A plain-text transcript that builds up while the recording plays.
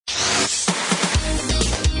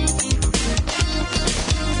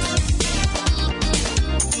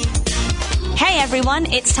everyone.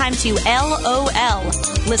 It's time to LOL.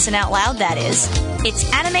 Listen out loud, that is. It's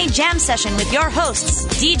Anime Jam Session with your hosts,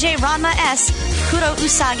 DJ Ranma S., Kuro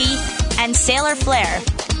Usagi, and Sailor Flare.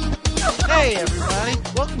 Hey everybody,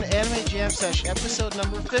 welcome to Anime Jam Session, episode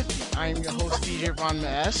number 50. I am your host, DJ Ranma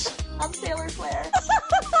S. I'm Sailor Flare.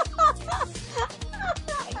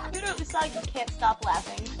 Kuro Usagi can't stop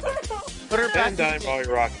laughing. Put her back in I'm the Molly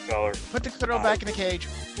Rockefeller. Put the Kuro back in the cage.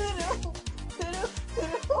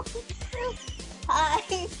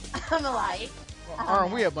 Hi, I'm alive.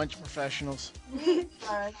 Aren't we a bunch of professionals?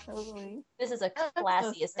 Totally. This is a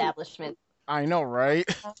classy establishment. I know, right?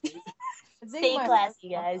 Stay classy,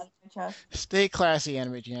 guys. Stay classy,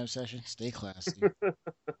 Anime Jam Session. Stay classy.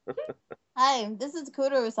 Hi, this is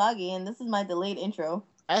Kuro Usagi, and this is my delayed intro.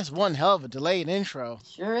 That's one hell of a delayed intro.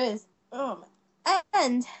 Sure is.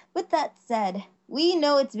 And with that said, we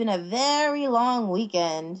know it's been a very long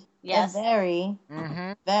weekend. Yes. A very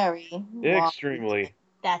long Extremely. weekend.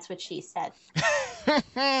 That's what she said.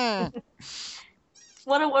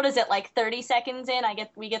 What is it, like 30 seconds in?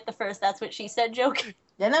 We get the first "that's what she said" joke.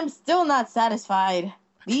 Then I'm still not satisfied.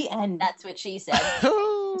 The end. That's what she said.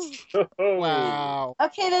 Wow.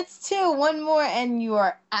 Okay, that's two. One more and you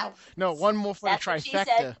are out. No, one more for That's the what she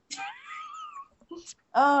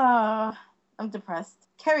trifecta. I'm depressed.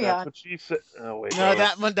 Carry That's on. what she said. Oh, wait. No,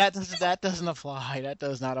 that doesn't apply. That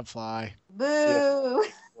does not apply. Boo.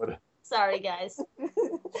 What? Sorry, guys.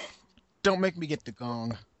 Don't make me get the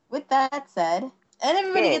gong. With that said, and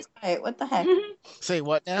everybody So- gets quiet. What the heck? Say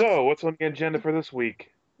what now? So, what's on the agenda for this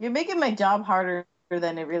week? You're making my job harder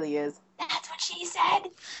than it really is. That's what she said.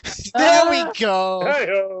 There we go.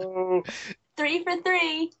 Hey-o! 3 for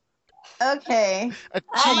 3. Okay.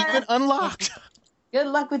 Achievement unlocked. Good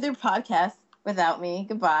luck with your podcast without me.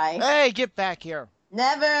 Goodbye. Hey, get back here.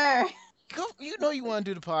 Never. Go, you know you want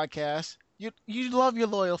to do the podcast. You love your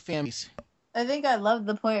loyal families. I think I love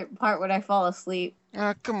the part when I fall asleep.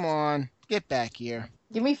 Come on. Get back here.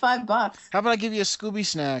 Give me $5. How about I give you a Scooby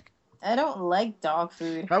snack? I don't like dog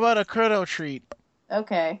food. How about a Kurdo treat?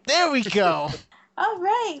 Okay. There we go. All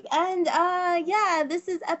right. And yeah, this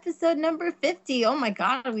is episode number 50. Oh my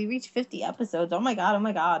god, we reached 50 episodes. Oh my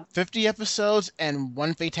god. 50 episodes and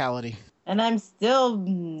one fatality. And I'm still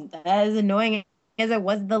as annoying as I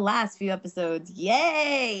was the last few episodes.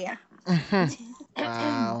 Yay!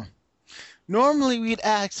 Wow. Normally we'd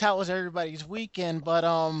ask how was everybody's weekend, but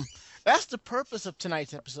that's the purpose of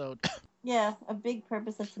tonight's episode. Yeah, a big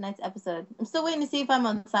purpose of tonight's episode. I'm still waiting to see if I'm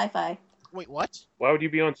on Sci-Fi. Wait, what? Why would you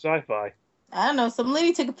be on Sci-Fi? I don't know. Some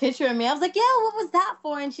lady took a picture of me. I was like, yeah, what was that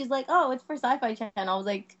for? And she's like, oh, it's for Sci-Fi Channel. I was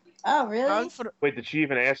like, oh, really? Wait, did she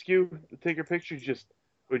even ask you to take your picture?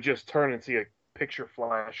 Would just turn and see a picture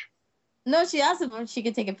flash? No, she asked if she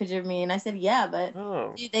could take a picture of me, and I said, yeah, but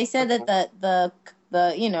Oh. they said that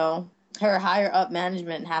the you know, her higher up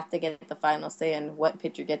management have to get the final say on what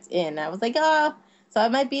picture gets in. I was like, oh, so I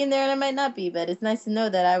might be in there and I might not be, but it's nice to know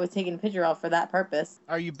that I was taking a picture off for that purpose.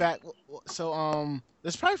 Are you back? So,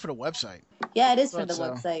 this is probably for the website. Yeah, it is for Thought the so.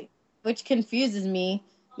 website, which confuses me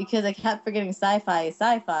because I kept forgetting sci-fi is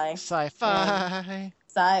sci-fi. Sci-fi.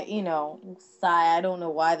 I don't know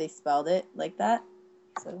why they spelled it like that.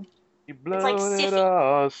 So You blow like it Siffy.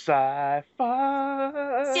 all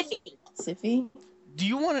Sci-Fi. Siffy. Do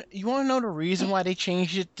you want to know the reason why they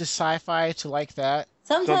changed it to sci-fi to like that?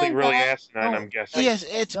 Something really asinine, I'm guessing. Yes,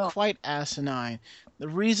 it's quite asinine. The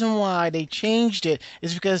reason why they changed it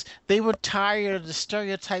is because they were tired of the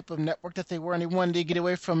stereotype of network that they were, and they wanted to get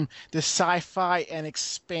away from the sci-fi and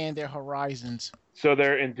expand their horizons. So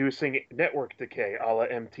they're inducing network decay, a la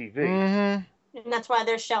MTV. Mm-hmm. And that's why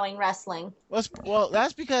they're showing wrestling. Well,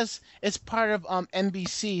 that's because it's part of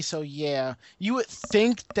NBC, so yeah. You would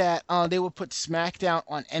think that they would put SmackDown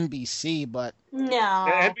on NBC, but... No.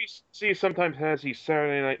 And NBC sometimes has these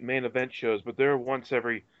Saturday night main event shows, but they're once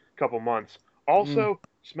every couple months. Also,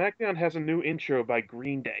 SmackDown has a new intro by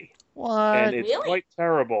Green Day. What? And it's quite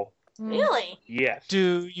terrible. Really? Yes.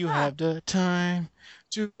 Do you have the time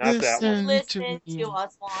to Not that one. Listen to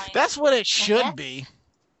us lying. That's what it should be.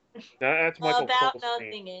 No, that's Michael About Cole's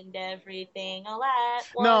nothing theme. and everything all at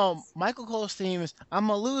once. No, Michael Cole's theme is "I'm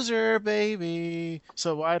a loser, baby,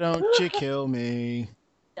 so why don't you kill me?"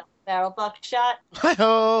 Barrel buckshot.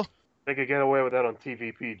 Hi-ho! They could get away with that on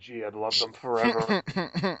TVPG. I'd love them forever.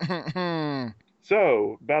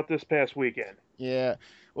 So, about this past weekend. Yeah.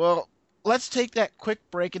 Well, let's take that quick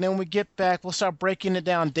break, and then when we get back, we'll start breaking it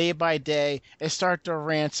down day by day and start the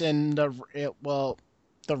rants and the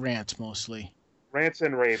rants mostly. Rants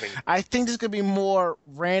and raving. I think there's going to be more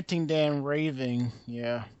ranting than raving.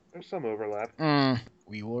 Yeah. There's some overlap.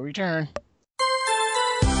 We will return.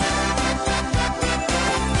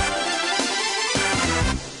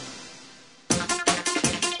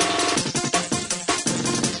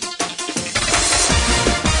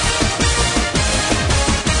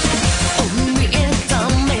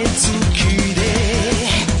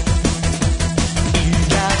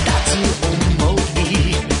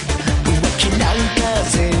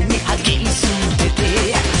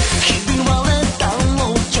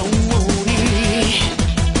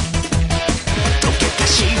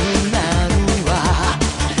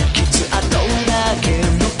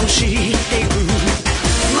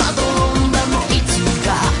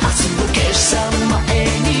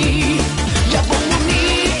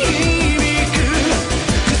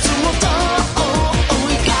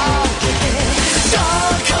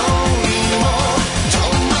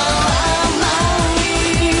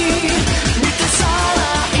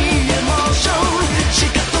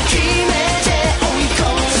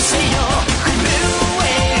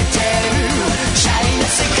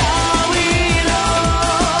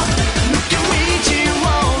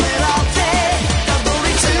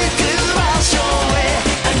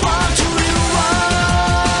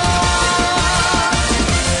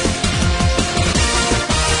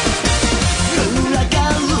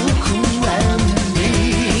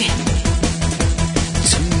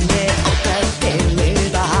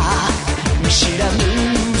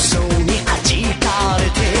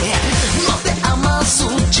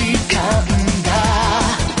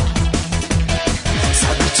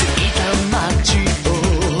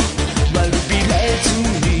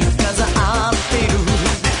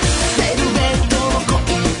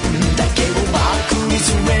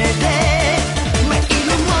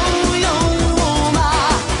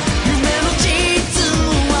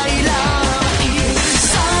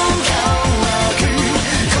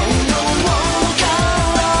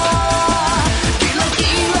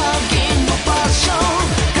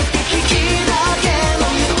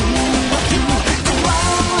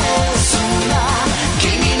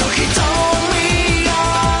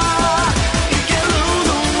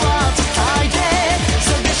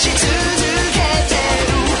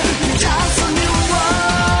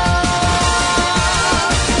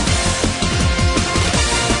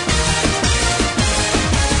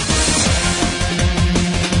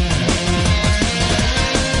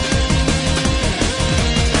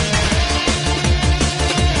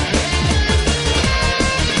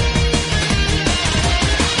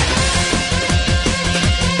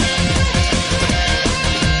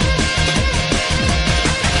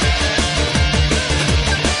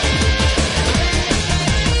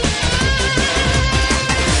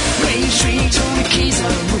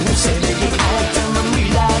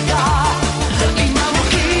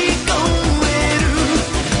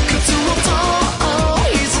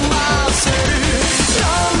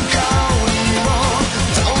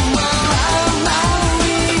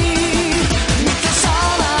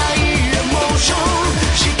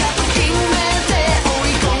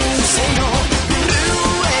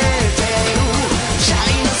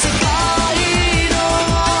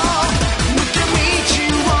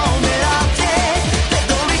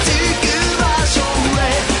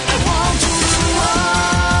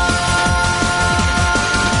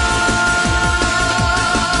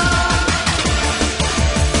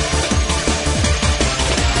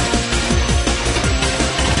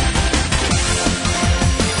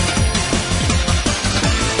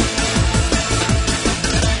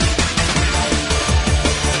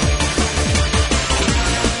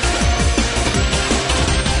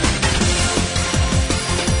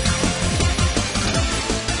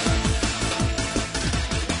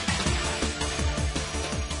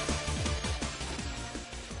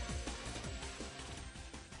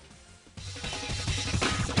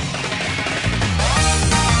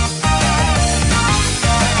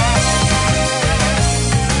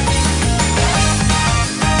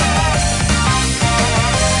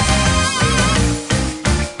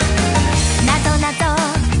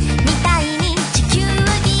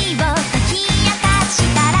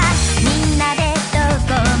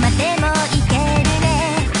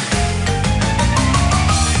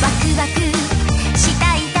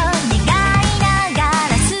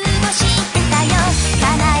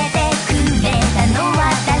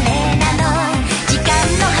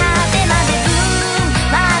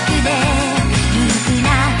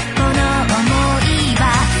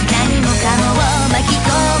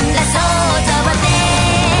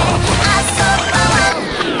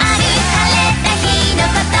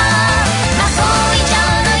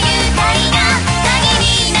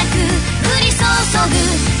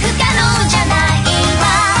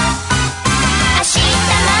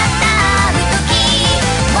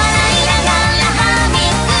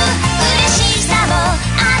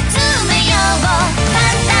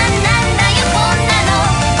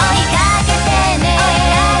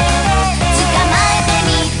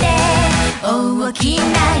 大きな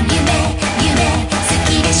夢好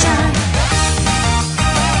きでしょ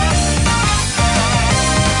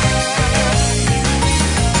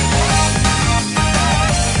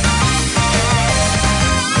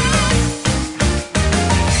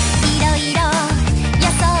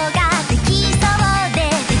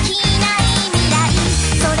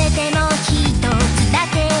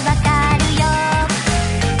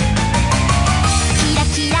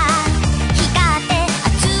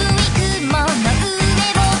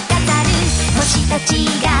上を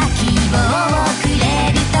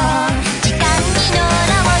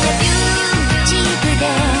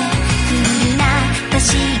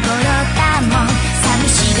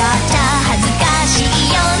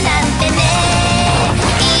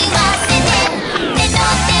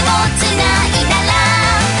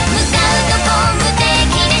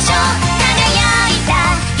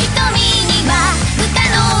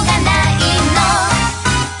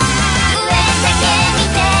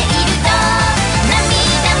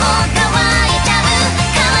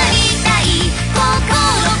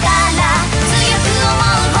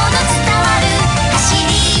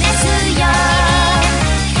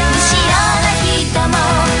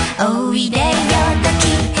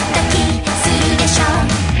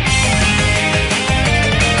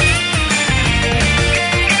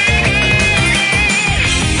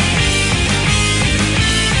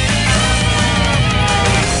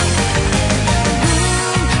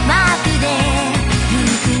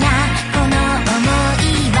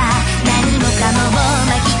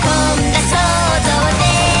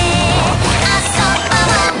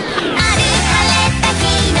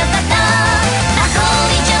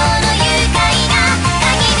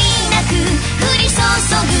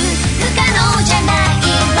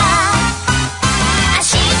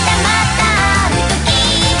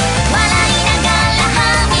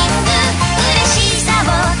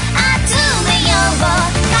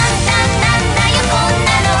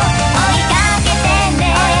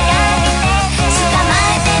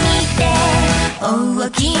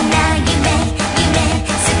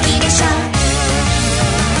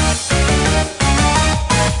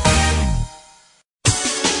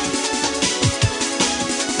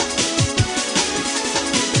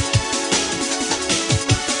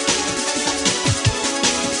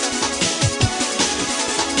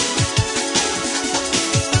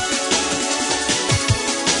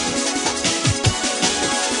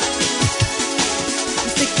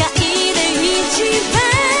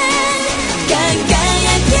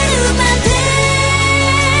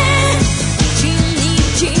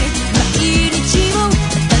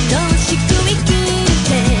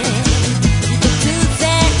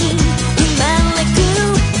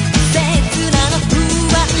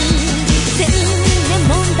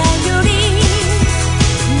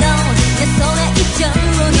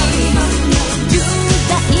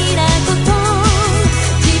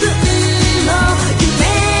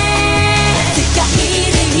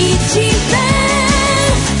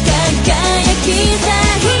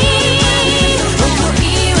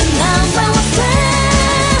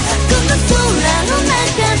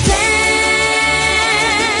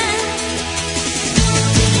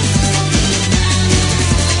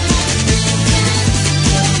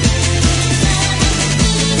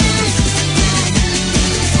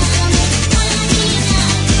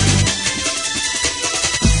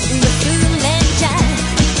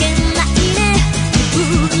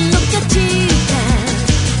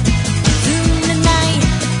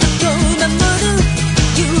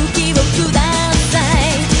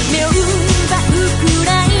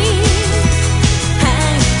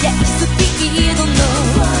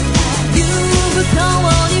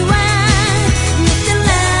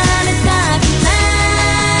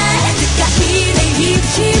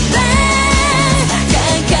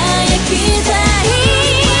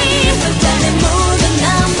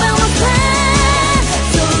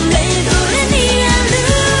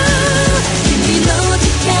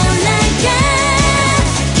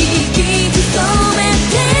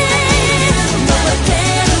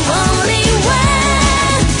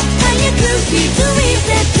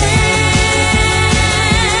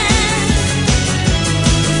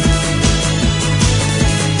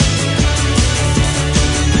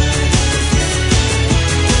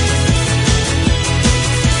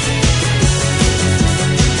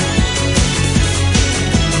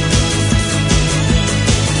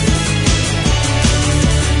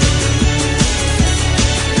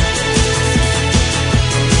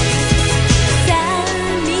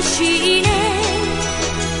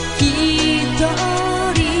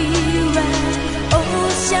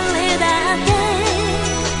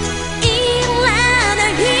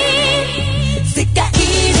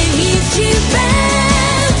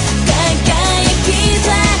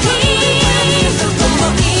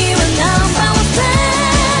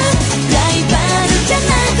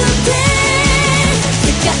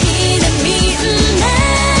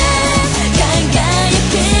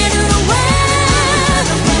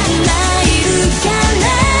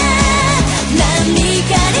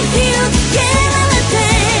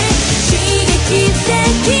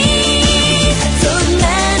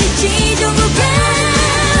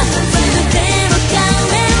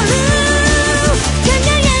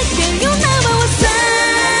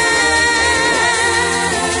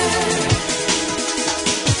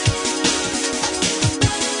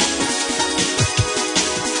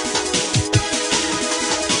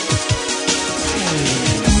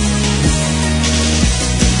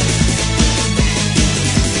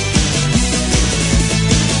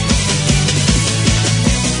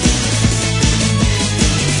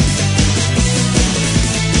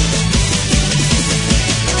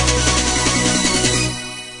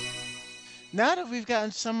Now that we've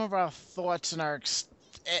gotten some of our thoughts and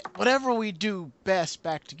whatever we do best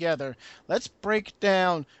back together, let's break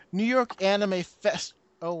down New York Anime Fest.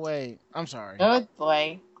 Oh wait, I'm sorry. Oh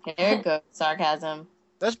boy, here it goes, sarcasm.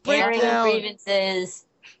 Let's break Airing down. grievances.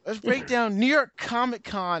 Let's break down New York Comic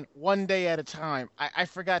Con one day at a time. I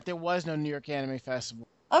forgot there was no New York Anime Festival.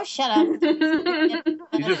 Oh, shut up.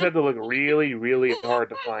 You just had to look really, really hard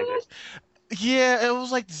to find it. Yeah, it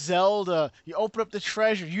was like Zelda. You open up the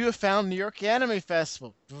treasure, you have found New York Anime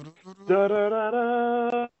Festival. Da, da,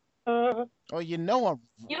 da, da. Oh, you know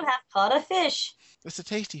You have caught a fish. it's a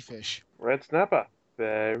tasty fish. Red snapper.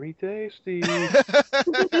 Very tasty.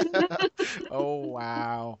 Oh,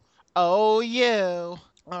 wow. Oh, you.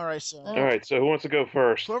 All right, so Alright, so who wants to go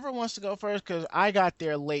first? whoever wants to go first, because I got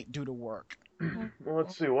there late due to work. Well,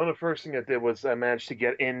 let's see. One of the first things I did was I managed to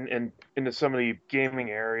get into some of the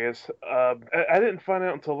gaming areas. I didn't find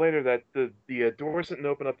out until later that the doors didn't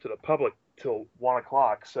open up to the public till 1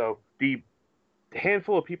 o'clock. So the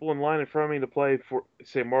handful of people in line in front of me to play for,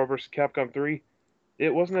 say, Marvel vs. Capcom 3,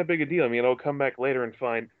 it wasn't that big a deal. I mean, I'll come back later and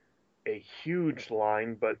find a huge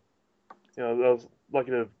line, but I was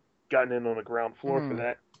lucky to have gotten in on the ground floor for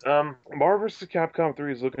that. Marvel vs. Capcom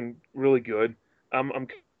 3 is looking really good. I'm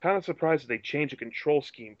kind of surprised that they changed the control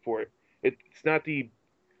scheme for it. It's not the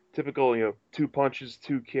typical, 2 punches,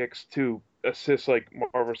 2 kicks, 2 assists like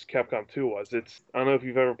Marvel vs. Capcom 2 was. I don't know if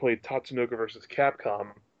you've ever played Tatsunoko vs. Capcom,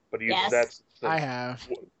 but it uses that system. I have.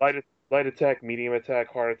 Light attack, medium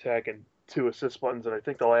attack, hard attack, and 2 assist buttons, and I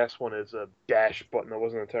think the last one is a dash button. I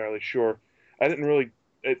wasn't entirely sure. I didn't really...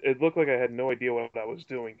 It looked like I had no idea what I was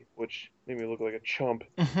doing, which made me look like a chump.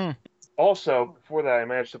 Mm-hmm. Also, before that, I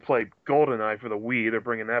managed to play GoldenEye for the Wii. They're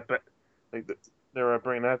bringing that back. They're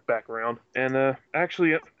bringing that back around, and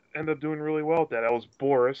actually ended up doing really well with that. I was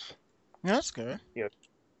Boris. That's good.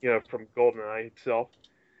 From GoldenEye itself,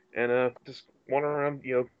 and just wandering around,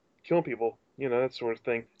 killing people, that sort of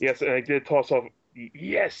thing. Yes, and I did toss off.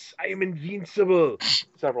 Yes, I am invincible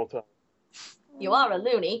several times. You are a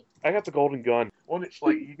loony. I got the golden gun. Well,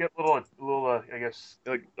 you get little, I guess,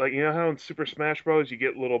 like how in Super Smash Bros. You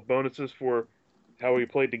get little bonuses for how you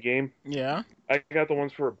played the game. Yeah. I got the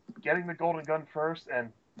ones for getting the golden gun first,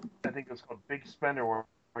 and I think it was called Big Spender, where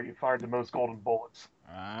you fired the most golden bullets.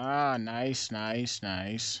 Ah, nice. And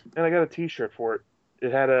I got a T-shirt for it.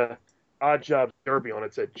 It had a Odd Jobs Derby on it.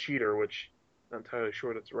 It said cheater, which I'm not entirely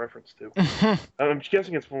sure what it's a reference to. I'm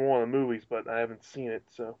guessing it's from one of the movies, but I haven't seen it,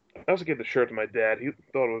 so. I also gave the shirt to my dad. He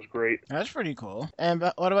thought it was great. That's pretty cool. And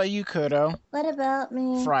what about you, Kudo? What about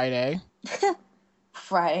me? Friday.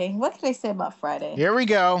 Friday. What can I say about Friday? Here we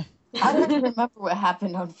go. I don't remember what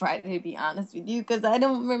happened on Friday, to be honest with you, because I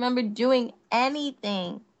don't remember doing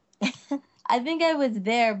anything. I think I was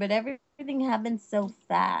there, but everything happened so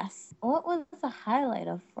fast. What was the highlight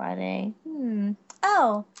of Friday?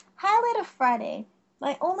 Oh, highlight of Friday.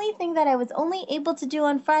 My only thing that I was only able to do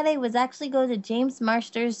on Friday was actually go to James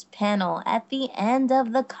Marsters' panel at the end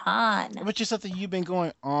of the con. Which is something you've been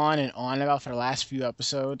going on and on about for the last few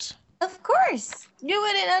episodes. Of course. You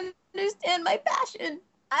wouldn't understand my passion.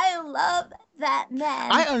 I love that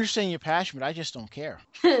man. I understand your passion, but I just don't care.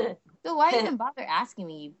 So why even bother asking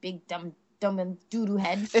me, you big dumb and doo-doo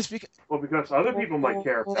head? It's because... Well, because other people might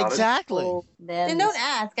care about Exactly. Then don't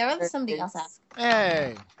ask. I'd rather somebody else ask.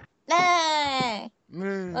 Hey. Hey.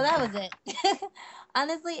 Well, that was it.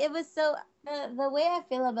 Honestly, it was so... the way I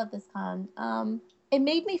feel about this con, it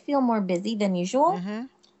made me feel more busy than usual. Mm-hmm.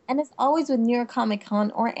 And as always with New York Comic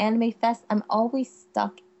Con or Anime Fest, I'm always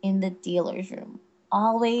stuck in the dealer's room.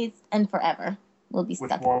 Always and forever. We'll be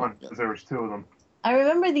stuck Which in one? the Because there was 2 of them. I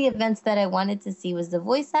remember the events that I wanted to see was the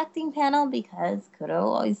voice acting panel because Kudo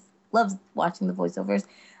always loves watching the voiceovers.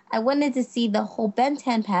 I wanted to see the whole Ben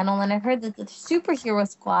 10 panel, and I heard that the Superhero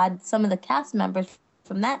Squad, some of the cast members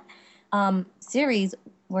from that series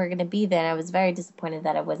were going to be there, and I was very disappointed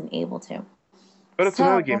that I wasn't able to. But it's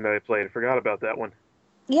another game that I played. I forgot about that one.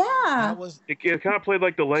 Yeah. It kind of played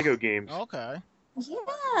like the Lego games. Okay.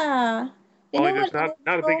 Yeah. Only there's not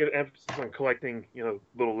a big emphasis on collecting,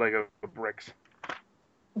 little Lego bricks.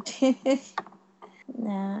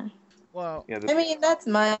 Nah. Well, Yeah, I mean, that's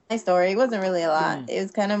my story. It wasn't really a lot. It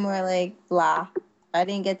was kind of more like blah. I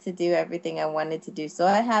didn't get to do everything I wanted to do. So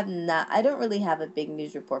I don't really have a big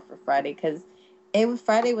news report for Friday because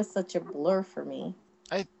Friday was such a blur for me.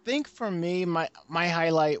 I think for me, my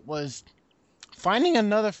highlight was finding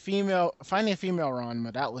a female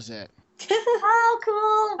Ranma. That was it. How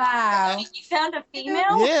cool! Wow. You found a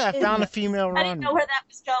female? Yeah, I found a female Ranma. I didn't know where that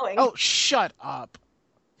was going. Oh, shut up.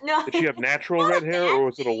 No. Did she have natural red hair or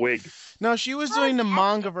was it a wig? No, she was doing the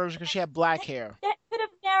manga version because she had black hair. That could have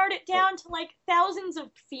narrowed it down to like thousands of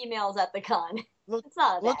females at the con. Look, It's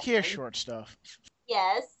not a look bad here, thing. short stuff.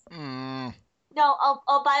 Yes. Mm. No.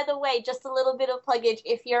 Oh, by the way, just a little bit of pluggage.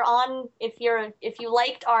 If you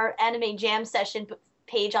liked our anime jam session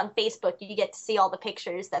page on Facebook, you get to see all the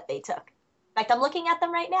pictures that they took. In fact, I'm looking at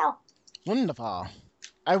them right now. Wonderful.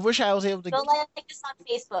 I wish I was able to. Go like this on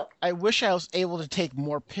Facebook. I wish I was able to take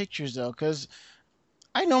more pictures though, because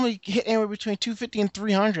I normally hit anywhere between 250 and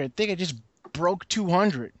 300. I think I just broke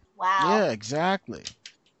 200. Wow. Yeah, exactly.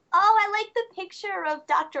 Oh, I like the picture of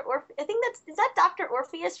Dr. Orpheus. I think is that Dr.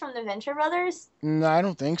 Orpheus from the Venture Brothers? No, I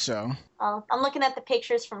don't think so. Oh, I'm looking at the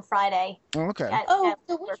pictures from Friday. Okay. Oh,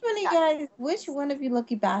 so which one of you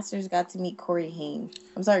lucky bastards got to meet Corey Haim?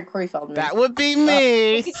 I'm sorry, Corey Feldman. That would be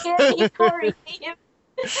me. Corey.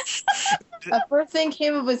 The first thing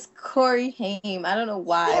came up was Corey Haim. I don't know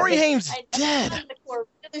why. Corey but Haim's dead.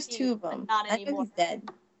 There's two of them. Not I know anymore. he's dead.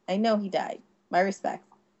 I know he died. My respect.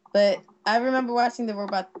 But I remember watching the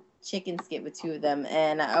Robot Chicken skit with two of them,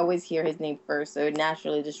 and I always hear his name first, so it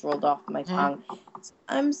naturally just rolled off my tongue. So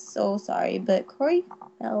I'm so sorry, but Corey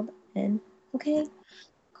Feldman, okay?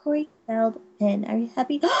 Corey Feldman, are you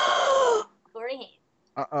happy? Corey Haim.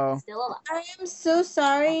 Uh-oh. Still alive. I am so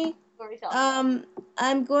sorry. Corey Feldman.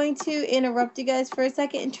 I'm going to interrupt you guys for a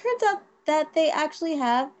second. It turns out that they actually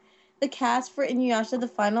have the cast for Inuyasha the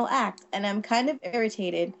Final Act, and I'm kind of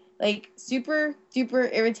irritated. Like, super duper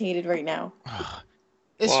irritated right now.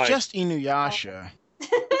 It's Why? just Inuyasha. No,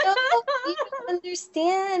 you don't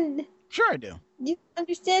understand. Sure I do. You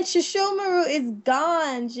understand? Shishomaru is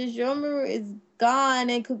gone. Shishomaru is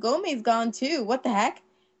gone, and Kagome is gone too. What the heck?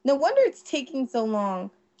 No wonder it's taking so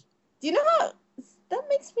long. Do you know how... That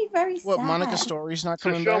makes me very sad. What, Monica Story's not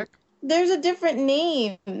coming show- back? There's a different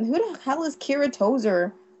name. Who the hell is Kira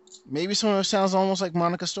Tozer? Maybe someone who sounds almost like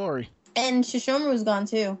Monica Story. And Shishomaru's gone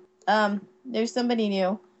too. There's somebody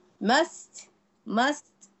new. Must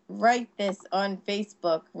write this on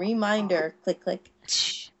Facebook. Reminder. Click, click.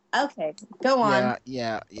 Okay, go on.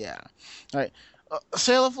 Yeah. All right.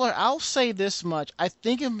 Sailor Fleur, I'll say this much. I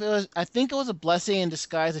think it was a blessing in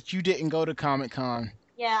disguise that you didn't go to Comic-Con.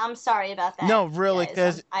 Yeah, I'm sorry about that. No, really,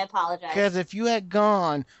 guys. I apologize. Because if you had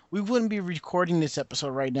gone, we wouldn't be recording this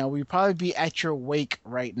episode right now. We'd probably be at your wake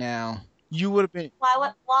right now. You would have been. Why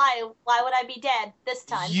would I be dead this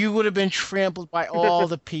time? You would have been trampled by all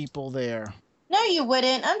the people there. No, you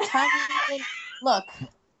wouldn't. I'm tiny. Look,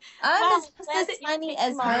 I'm Well, as tiny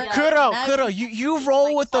as her. Kudo, you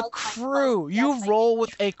roll with the crew. You roll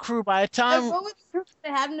with a crew. By the I time roll with the crew.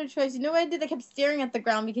 I have no choice. You know what I did? I kept staring at the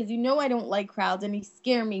ground because you know I don't like crowds and they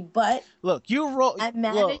scare me. But you roll. I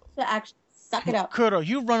managed to actually suck it up. Kudo,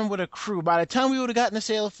 you run with a crew. By the time we would have gotten to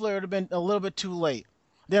Sailor Fleur, it would have been a little bit too late.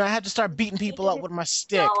 Then I had to start beating people up with my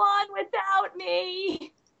stick. Go on without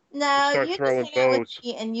me. No, Start you just throwing hang out with bows.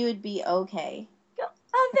 me and you would be okay.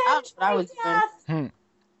 Avenge what I my was doing. death.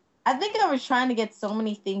 I think I was trying to get so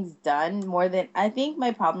many things done I think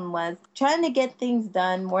my problem was trying to get things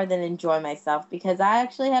done more than enjoy myself because I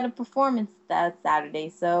actually had a performance that Saturday.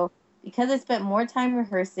 So because I spent more time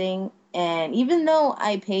rehearsing and even though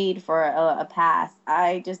I paid for a pass,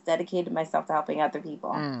 I just dedicated myself to helping other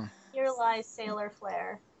people. Here lies Sailor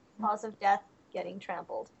Flare. Cause of death, getting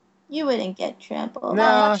trampled. You wouldn't get trampled. No,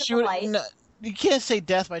 much of she a would. light. No, you can't say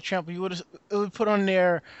death by trample. You would have. It would put on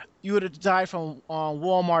there. You would have died from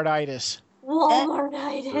Walmartitis.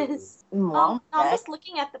 Walmartitis. Mom, I'm just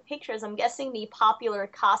looking at the pictures. I'm guessing the popular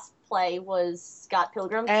cosplay was Scott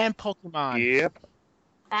Pilgrim And Pokemon. Yep.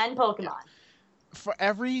 and Pokemon. For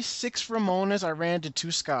every 6 Ramonas, I ran into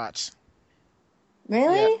 2 Scots,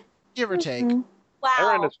 really? give or take. Mhm.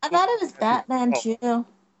 Wow. I thought it was Batman too.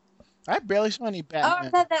 I barely saw any Oh, I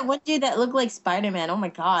Batman. thought that one dude that looked like Spider-Man. Oh my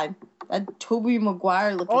god, that Tobey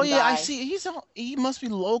Maguire looking Oh yeah, guy. I see. He must be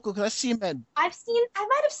local because I see him at. I might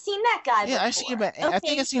have seen that guy Yeah, before. I see him at. I Okay,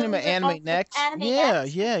 think I seen him so at they're Anime also Next. Anime Yeah,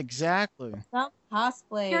 Next. yeah, exactly. Some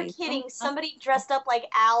cosplay. You're kidding. Somebody dressed up like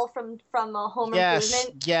Al from Home Yes,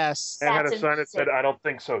 Improvement. yes. And had That's a sign that said, amazing. "I don't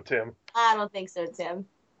think so, Tim." I don't think so, Tim.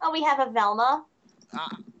 Oh, we have a Velma.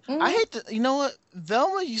 Mhm. I hate to. You know what?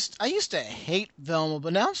 I used to hate Velma,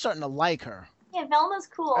 but now I'm starting to like her. Yeah, Velma's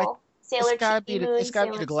cool. Sailor It's gotta be Chibi the, Moon, it's gotta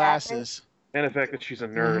be Sailor the glasses. And the fact that she's a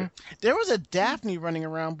nerd. There was a Daphne running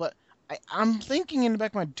around, but I'm thinking in the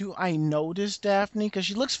back of my do I know this Daphne? Because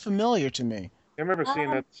she looks familiar to me. I remember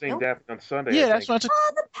seeing that same nope. Daphne on Sunday. Yeah, I that's think. what I took.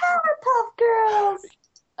 Oh, the Powerpuff Girls.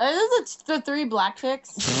 Are those the 3 black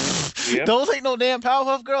chicks? Yep. Those ain't no damn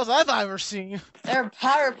Powerpuff Girls I've ever seen. They're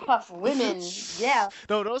Powerpuff women. Yeah.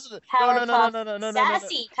 No, those are the Powerpuff,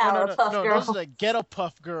 sassy Powerpuff no, Girls. those are the Ghetto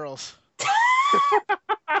Puff Girls.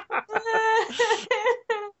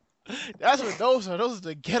 That's what those are. Those are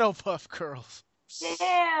the ghetto puff girls.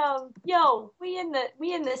 Damn, yo, we in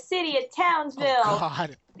the city of Townsville, Oh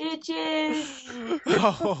God. bitches.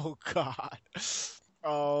 Oh God.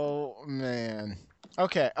 Oh man.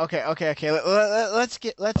 Okay. Let's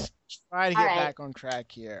try to All get right. back on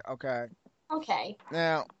track here. Okay. Okay.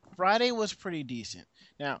 Now Friday was pretty decent.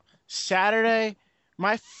 Now Saturday,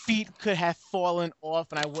 my feet could have fallen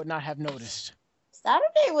off and I would not have noticed.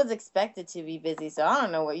 Saturday was expected to be busy, so I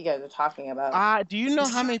don't know what you guys are talking about. Do you know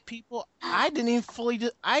how many people I didn't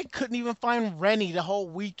even I couldn't even find Rennie the whole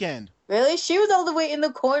weekend. Really? She was all the way in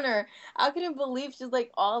the corner. I couldn't believe she was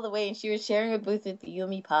like all the way, and she was sharing a booth with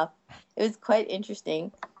Yumi Puff. It was quite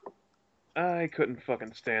interesting. I couldn't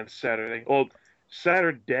fucking stand Saturday. Well,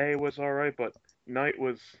 Saturday was alright, but night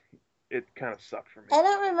was. It kind of sucked for me. I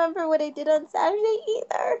don't remember what I did on Saturday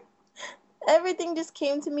either. Everything just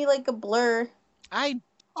came to me like a blur. I do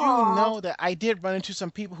Aw. know that I did run into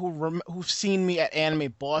some people who've seen me at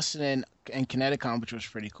Anime Boston and Kineticon, which was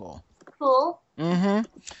pretty cool. Cool. Mm-hmm.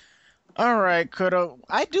 All right, Kudo.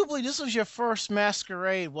 I do believe this was your first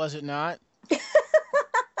masquerade, was it not?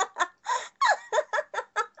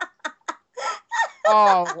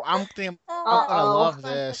 Oh, I'm thinking. I Uh-oh. love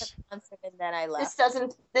this. Concert and then I This left.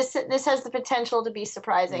 doesn't. This has the potential to be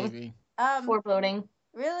surprising, Maybe. foreboding.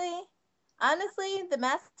 Really? Honestly, the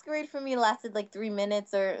masquerade for me lasted like 3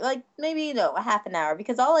 minutes or like maybe no, a half an hour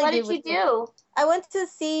because all I What did did was you do? I went to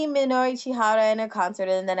see Minori Chihara in her concert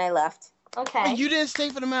and then I left. Okay. You didn't stay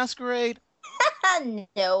for the masquerade?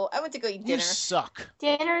 No, I went to go eat You dinner. suck.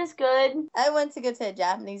 Dinner is good. I went to go to a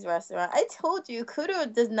Japanese restaurant. I told you,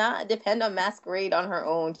 Kudo does not depend on masquerade on her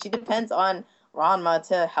own. She depends on Ranma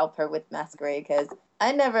to help her with masquerade because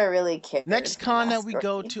I never really cared. Next for con that we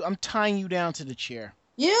go masquerade. to, I'm tying you down to the chair.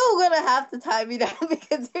 You're gonna have to tie me down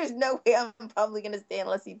because there's no way I'm probably gonna stay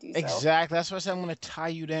unless you do so. Exactly. That's why I said I'm going to tie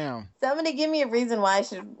you down. Somebody give me a reason why I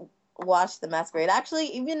should watch the masquerade. Actually,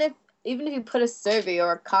 even if you put a survey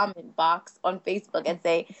or a comment box on Facebook and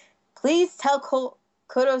say, please tell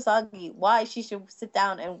Kurosagi why she should sit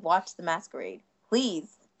down and watch the masquerade,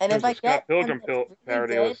 please. And if I The get Scott Pilgrim one that's really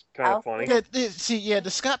parody good, was kind I'll of funny. The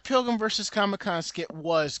Scott Pilgrim versus Comic-Con skit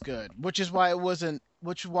was good, which is why it was an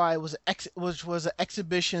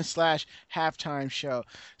exhibition / halftime show.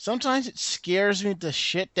 Sometimes it scares me the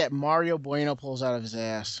shit that Mario Bueno pulls out of his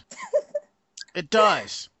ass. It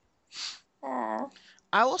does.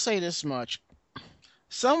 I will say this much: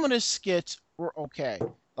 some of the skits were okay.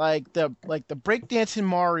 Like the breakdancing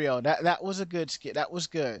Mario, that was a good skit. That was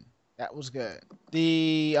good.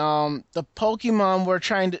 The Pokemon were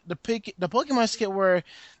trying to the Pokemon skit where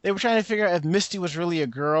they were trying to figure out if Misty was really a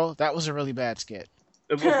girl. That was a really bad skit.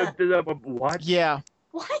 What? Yeah.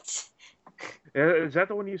 What? Is that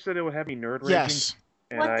the one you said it would have me nerd raging? Yes.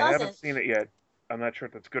 And What I doesn't? haven't seen it yet. I'm not sure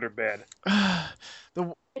if that's good or bad.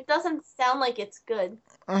 It doesn't sound like it's good.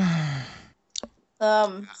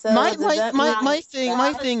 So my does that mean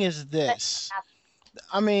my thing is this.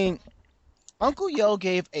 I mean, Uncle Yo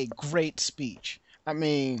gave a great speech. I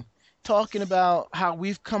mean, talking about how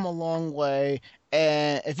we've come a long way,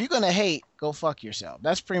 and if you're gonna hate, go fuck yourself.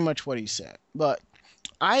 That's pretty much what he said. But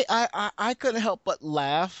I couldn't help but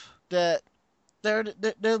laugh that they're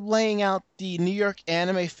laying out the New York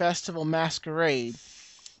Anime Festival Masquerade.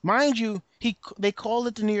 Mind you, they called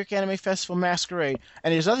it the New York Anime Festival Masquerade,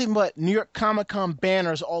 and there's nothing but New York Comic Con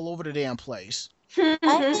banners all over the damn place. I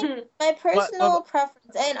think my personal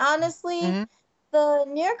preference, and honestly, Mhm. the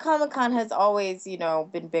New York Comic Con has always,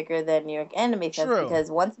 been bigger than New York Anime Fest True. because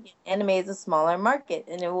once again, anime is a smaller market,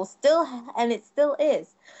 and it still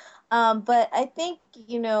is. But I think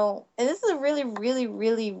and this is a really, really,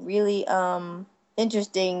 really, really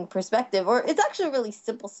interesting perspective, or it's actually a really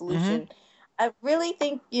simple solution. I really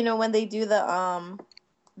think when they do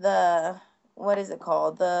the what is it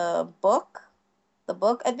called, the book.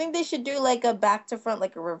 I think they should do like a back to front,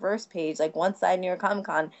 like a reverse page, like one side New York Comic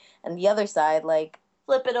Con and the other side like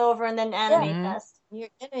Flip it over and then Anime Mhm. Fest. New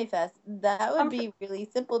York Anime Fest. That would be really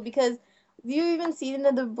simple because you even see it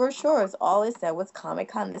in the brochures. All it said was Comic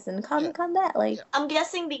Con this and Comic Con that. Like, I'm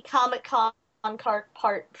guessing the Comic Con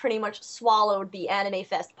part pretty much swallowed the Anime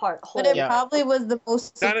Fest part whole. but it Yeah. probably was the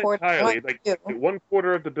most Not supported entirely. one Like too.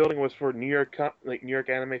 1/4 of the building was for New York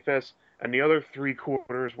Anime Fest, and the other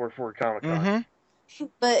 3/4 were for Comic Con. Mm-hmm.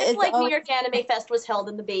 But it's like New always- York Anime Fest was held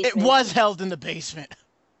in the It basement. was held in the basement.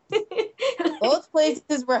 both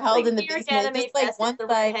places were held Like in the New York basement. Anime Just like Fest one is the side.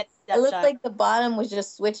 redhead It looked stepchild. like the bottom was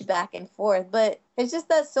just switched back and forth, but it's just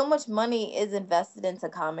that so much money is invested into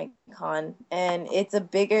Comic Con, and it's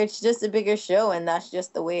just a bigger show, and that's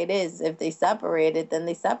just the way it is. If they separate it, then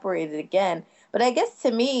they separate it again. But I guess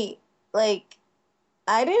to me, like,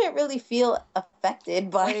 I didn't really feel affected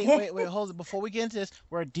by Wait, hold it. Before we get into this,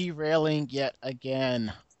 we're derailing yet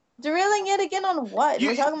again. Derailing it again on what?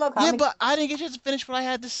 We're talking about Yeah, comics. but I didn't get you to finish what I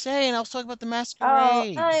had to say, and I was talking about the Oh,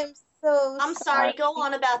 masquerade. I'm so I'm sorry. Go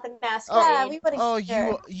on about the Yeah, masquerade. we want to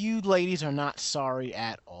hear. you ladies are not sorry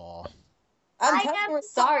at all. I'm I telling you, am we're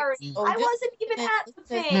sorry. Oh, I just wasn't even at the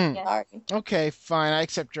listen. thing. Sorry. Okay, fine. I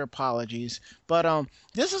accept your apologies. But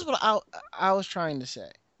this is what I was trying to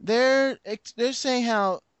say. They're saying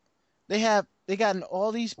how they got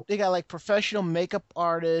all these they got like professional makeup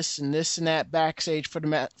artists and this and that backstage for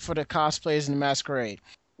for the cosplayers and the masquerade.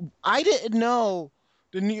 I didn't know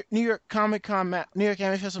the New York Comic Con New York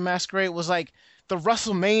Anime Festival Masquerade was like the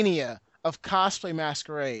WrestleMania of cosplay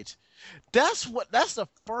masquerades. That's the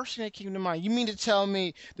first thing that came to mind. You mean to tell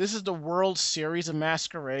me this is the World Series of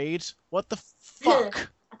masquerades? What the fuck?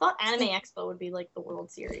 I thought Anime Expo would be like the World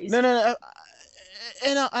Series. No.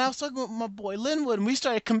 And I was talking with my boy Linwood, and we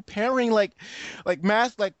started comparing like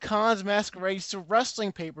cons masquerades to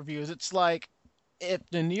wrestling pay-per-views. It's like if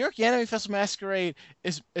the New York Anime Festival Masquerade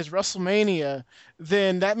is WrestleMania,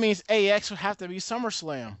 then that means AX would have to be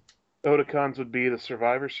SummerSlam. Otakons would be the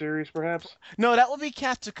Survivor Series, perhaps? No, that would be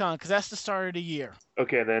Katsucon, because that's the start of the year.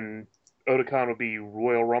 Okay, then Otakon would be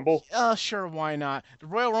Royal Rumble? Sure, why not? The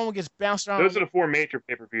Royal Rumble gets bounced around. Those are the 4 major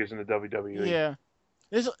pay-per-views in the WWE. Yeah.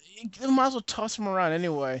 You might as well toss them around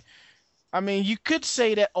anyway. I mean, you could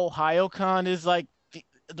say that OhioCon is like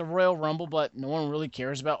the Royal Rumble, but no one really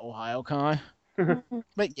cares about OhioCon.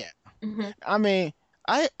 But yeah, I mean,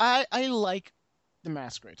 I like the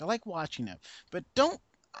masquerades. I like watching them, but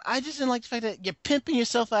I just didn't like the fact that you're pimping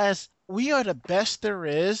yourself as we are the best there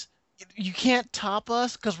is. You can't top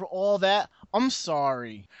us because we're all that. I'm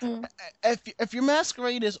sorry. If your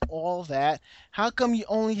masquerade is all that, how come you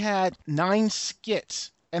only had 9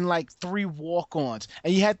 skits and like 3 walk-ons,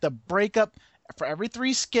 and you had to break up for every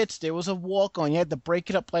 3 skits? There was a walk-on. You had to break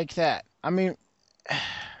it up like that. I mean.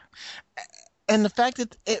 And the fact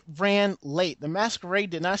that it ran late, the masquerade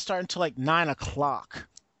did not start until like 9 o'clock.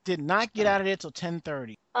 Did not get out of there till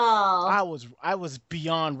 10:30. Oh, I was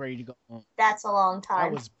beyond ready to go home. that's a long I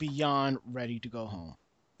time. was beyond ready to go home.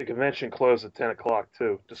 The convention closed at 10 o'clock,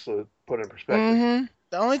 too, just to put it in perspective. Mm-hmm.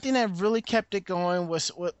 The only thing that really kept it going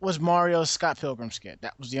was Mario's Scott Pilgrim skit.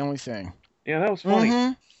 That was the only thing. Yeah, that was funny.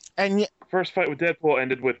 Mm-hmm. And yet, First fight with Deadpool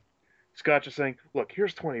ended with Scott just saying, "Look,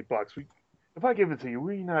 here's $20. If I give it to you,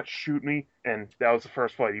 will you not shoot me?" And that was the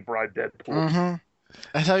first fight. He bribed Deadpool. mm-hmm.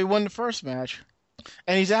 That's how he won the first match.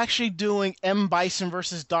 And he's actually doing M. Bison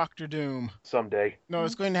versus Doctor Doom. Someday. No,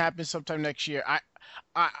 it's going to happen sometime next year.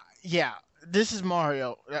 Yeah, this is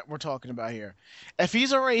Mario that we're talking about here. If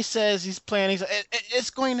he's already says he's planning,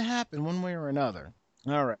 it's going to happen one way or another.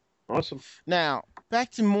 All right. Awesome. Now,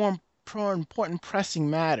 back to more important pressing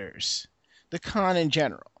matters. The con in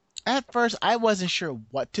general. At first, I wasn't sure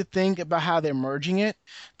what to think about how they're merging it,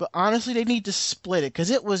 but honestly, they need to split it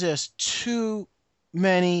because it was just too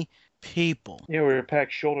many people. Yeah, we were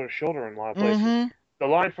packed shoulder to shoulder in a lot of places. Mm-hmm. The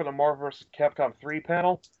line for the Marvel vs. Capcom 3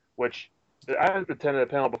 panel, which I attended a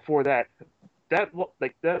panel before that. That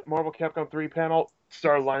Marvel Capcom 3 panel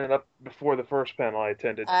started lining up before the first panel I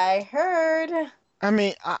attended. I heard. I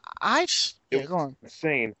mean, It go on. was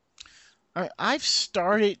insane. I've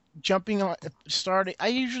started jumping on. I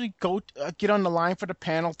usually get on the line for the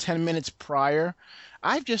panel 10 minutes prior.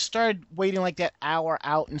 I've just started waiting like that hour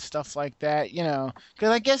out and stuff like that, because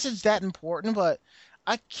I guess it's that important. But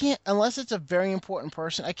I can't unless it's a very important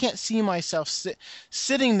person. I can't see myself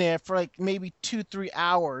sitting there for like maybe 2-3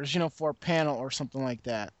 hours, for a panel or something like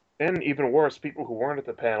that. And even worse, people who weren't at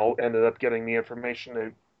the panel ended up getting the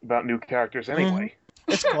information about new characters anyway.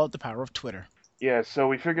 It's called the power of Twitter. Yeah, so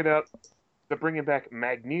we figured out they're bringing back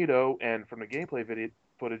Magneto, and from the gameplay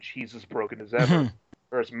footage, he's as broken as ever.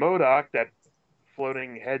 Whereas MODOK, that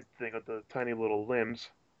floating head thing with the tiny little limbs,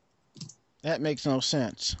 That makes no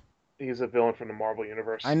sense. he's a villain from the Marvel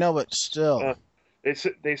universe. I know, but still. They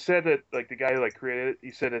said that the guy who created it,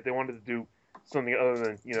 he said that they wanted to do something other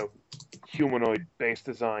than humanoid based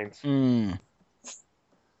designs.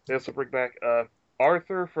 They also bring back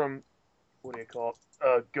Arthur from what do you call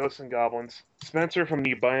it? Ghosts and Goblins. Spencer from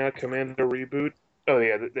the Bionic Commando reboot. Oh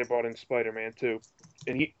yeah, they brought in Spider-Man too,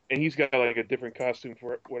 and he's got like a different costume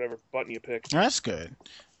for whatever button you pick. That's good.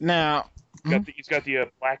 Now He's got the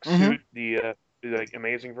black suit, the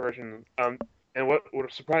amazing version. And what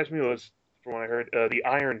surprised me was, from what I heard, the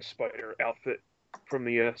Iron Spider outfit from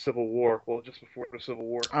the Civil War. Well, just before the Civil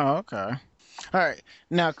War. Oh, okay. All right.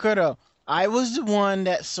 Now, Kudo, I was the one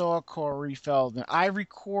that saw Corey Feldman. I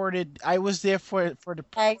recorded. I was there for I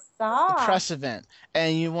the saw. press event.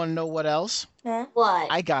 And you want to know what else? Huh? What?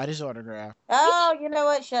 I got his autograph. Oh, you know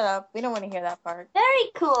what? Shut up. We don't want to hear that part. Very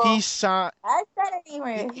cool. He signed. I said it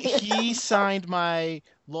anyway. He signed my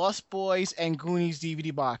Lost Boys and Goonies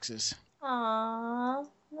DVD boxes. Aww,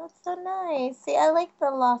 that's so nice. See, I like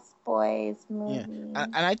the Lost Boys movie.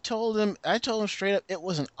 And I told him straight up, it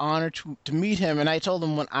was an honor to meet him. And I told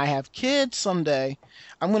him when I have kids someday,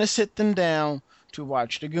 I'm gonna sit them down to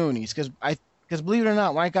watch the Goonies because believe it or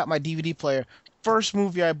not, when I got my DVD player, first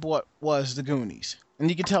movie I bought was the Goonies, and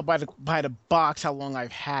you can tell by the box how long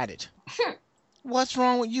I've had it. What's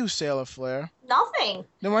wrong with you, Sailor Flair? Nothing.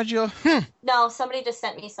 Then why'd you go, No, somebody just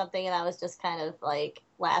sent me something, and I was just kind of like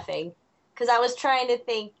laughing. Because I was trying to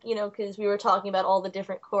think, because we were talking about all the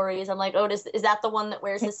different Corys. I'm like, oh, is that the one that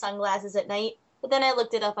wears his sunglasses at night? But then I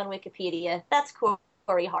looked it up on Wikipedia. That's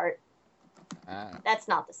Corey Hart. That's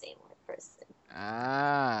not the same person.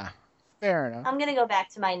 Fair enough. I'm gonna go back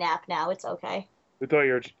to my nap now. It's okay. I thought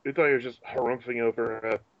you were just harumphing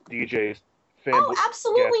over DJ's fan. Oh,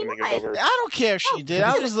 absolutely gassing not. over. I don't care if she did.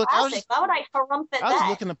 I was Classic. Why would I harumph at I was that?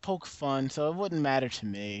 looking to poke fun, so it wouldn't matter to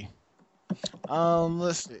me.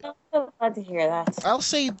 Listen. I'm so glad to hear that. I'll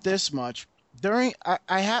say this much: during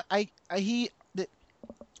he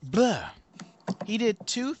did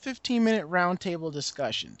two 15-minute roundtable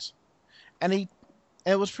discussions, and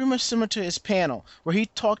it was pretty much similar to his panel where he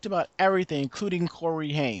talked about everything, including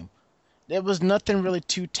Corey Haim. There was nothing really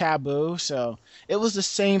too taboo, so it was the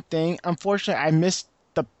same thing. Unfortunately, I missed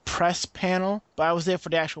the press panel, but I was there for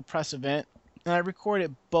the actual press event, and I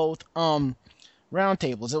recorded both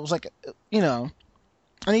roundtables. It was like,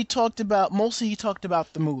 and he talked about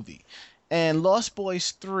the movie, and Lost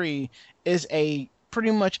Boys 3 is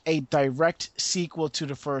pretty much a direct sequel to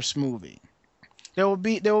the first movie. There will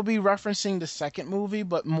be referencing the second movie,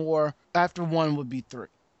 but more after 1 would be 3.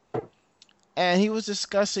 And he was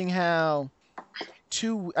discussing how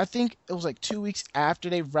I think it was like 2 weeks after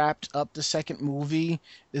they wrapped up the second movie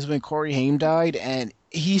is when Corey Haim died, and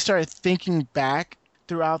he started thinking back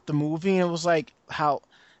throughout the movie, and it was like how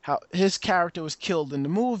his character was killed in the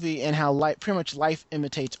movie, and how pretty much life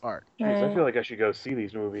imitates art. Jeez, I feel like I should go see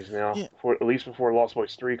these movies now, at least before Lost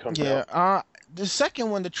Boys 3 comes out. The second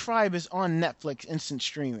one, The Tribe, is on Netflix instant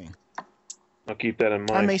streaming. I'll keep that in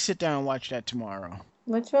mind. I may sit down and watch that tomorrow.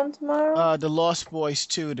 Which one tomorrow? The Lost Boys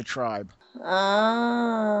 2, The Tribe.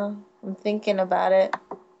 I'm thinking about it.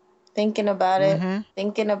 Thinking about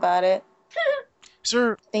it.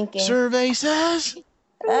 Sir, Thinking. Survey says.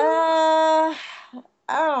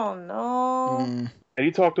 I don't know. And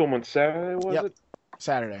you talked to him on Saturday, was it?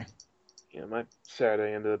 Saturday. Yeah, my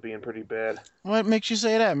Saturday ended up being pretty bad. What makes you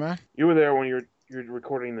say that, man? You were there when you're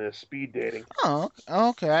recording the speed dating. Oh,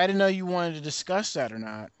 okay. I didn't know you wanted to discuss that or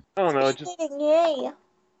not. I don't know. It just Yay.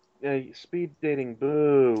 yeah, speed dating.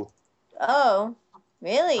 Boo. Oh,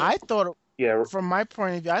 really? I thought, Yeah, from my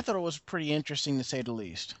point of view, I thought it was pretty interesting to say the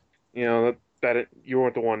least. you know that you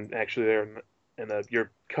weren't the one actually there, and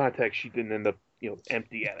your contact sheet didn't end up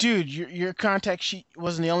empty at it. Dude, your contact sheet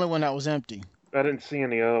wasn't the only one that was empty. I didn't see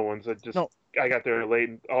any other ones. I got there late,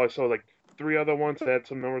 and all I saw was like 3 other ones that had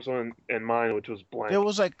some numbers on, and mine, which was blank. There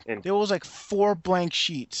was like 4 blank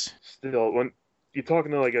sheets. Still, when you're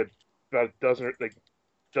talking to about a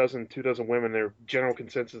dozen, 2 dozen women, their general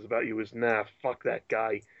consensus about you is, nah, fuck that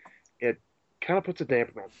guy. It kind of puts a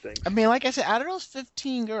damper on things. I mean, like I said, out of those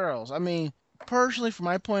 15 girls, I mean, personally, from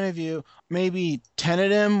my point of view, maybe 10 of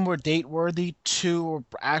them were date worthy, 2 were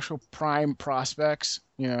actual prime prospects.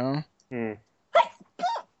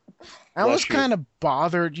 I was kind of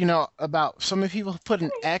bothered, about some of the people who put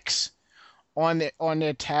an X on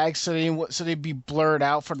their tags so they'd be blurred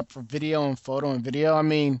out for video and photo and video. I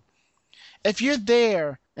mean, if you're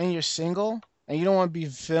there and you're single and you don't want to be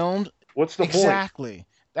filmed, what's the point? Exactly.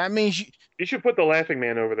 That means you should put the laughing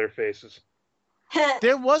man over their faces.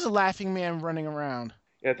 There was a laughing man running around.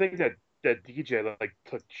 Yeah, I think that DJ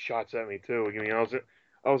took shots at me too. I mean, I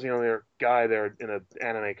was the only guy there in an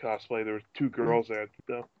anime cosplay. There was 2 girls there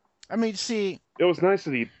though. I mean, see, it was nice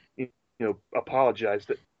that he apologized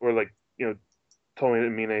or told me it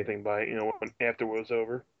didn't mean anything by it, when after it was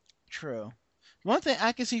over. True. One thing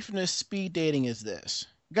I can see from this speed dating is this.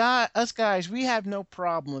 Us guys, we have no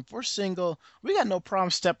problem. If we're single, we got no problem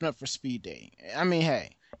stepping up for speed dating. I mean,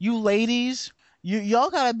 hey, you ladies, y'all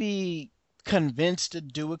gotta be convinced to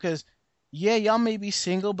do it because, yeah, y'all may be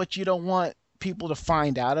single, but you don't want people to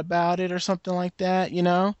find out about it or something like that,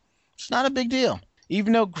 It's not a big deal.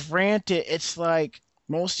 Even though, granted, it's like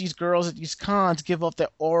most of these girls at these cons give off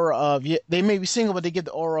that aura of, yeah, they may be single, but they give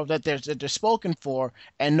the aura of that they're spoken for,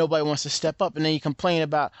 and nobody wants to step up, and then you complain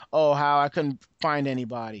about, oh, how I couldn't find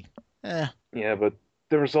anybody. Eh, Yeah, but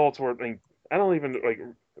the results were. I mean, I don't even like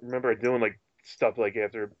remember doing like stuff like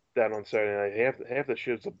after that on Saturday night. Half the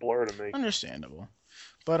shit's a blur to me. understandable.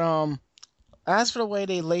 But as for the way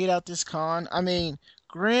they laid out this con, I mean,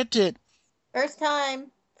 granted, First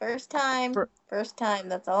time. First time. for First time.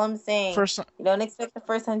 That's all I'm saying. first, You don't expect the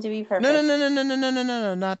first time to be perfect.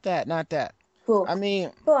 no, not that, not that. Cool. I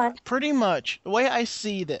mean, Go on. pretty much the way I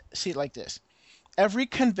see it like this. Every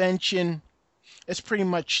convention is pretty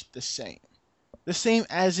much the same. The same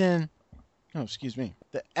as in, oh, excuse me,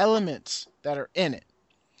 the elements that are in it.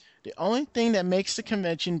 The only thing that makes the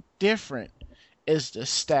convention different is the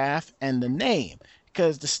staff and the name,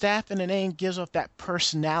 because the staff and the name gives off that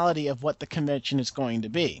personality of what the convention is going to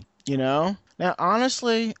be, you know? Now,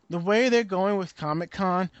 honestly, the way they're going with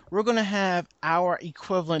Comic-Con, we're going to have our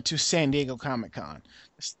equivalent to San Diego Comic-Con,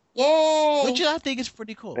 Yay! which I think is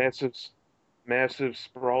pretty cool. Massive,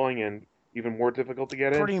 sprawling, and even more difficult to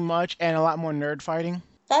get in. Pretty much, and a lot more nerd fighting.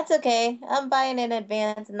 That's okay. I'm buying in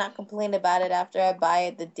advance and not complain about it after I buy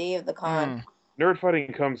it the day of the con. Nerd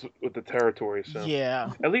fighting comes with the territory, so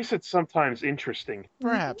Yeah, at least it's sometimes interesting.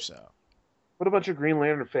 perhaps so. Put a bunch of Green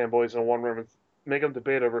Lantern fanboys in one room and make them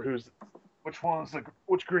debate over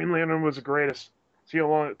which Green Lantern was the greatest. See how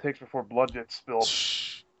long it takes before blood gets spilled.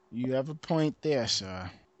 You have a point there, sir.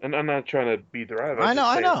 And I'm not trying to be derived. I know.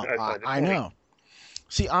 find it I funny. know.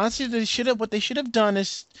 See, honestly, what they should have done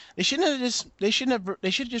is they should just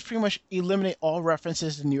pretty much eliminate all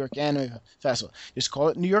references to New York Anime Festival. Just call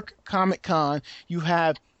it New York Comic Con. You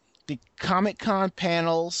have the Comic Con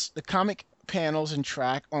panels, the comic panels and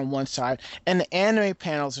track on one side, and the anime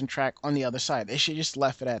panels and track on the other side. They should just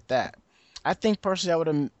left it at that. I think personally that would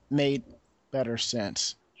have made better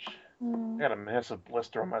sense. I got a massive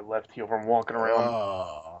blister on my left heel from walking around.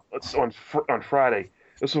 Oh. It's on Friday.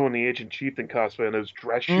 This was when the Ancient Chieftain cosplay and those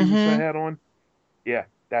dress shoes I had on. Yeah,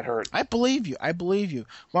 that hurt. I believe you.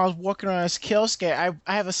 When I was walking around as Killscape,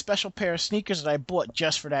 I have a special pair of sneakers that I bought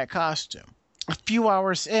just for that costume. A few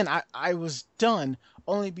hours in, I was done,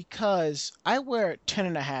 only because I wear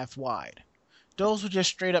 10.5 wide. Those were just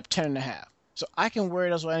straight up 10.5. So I can wear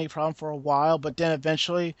those without any problem for a while, but then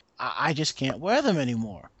eventually I just can't wear them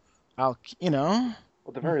anymore. Well,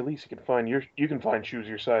 at the very least, you can find shoes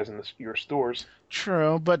your size in your stores.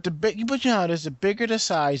 True, but you know how it is. The bigger the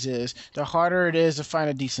size is, the harder it is to find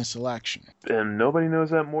a decent selection. And nobody knows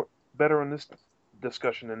that better in this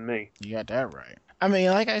discussion than me. You got that right. I mean,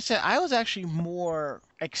 like I said, I was actually more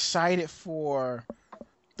excited for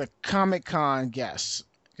the Comic-Con guests.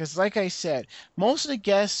 Because like I said, most of the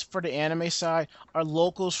guests for the anime side are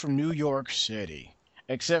locals from New York City.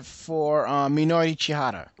 Except for Minori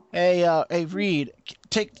Chihara. Hey, Reed,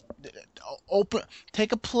 take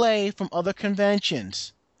a play from other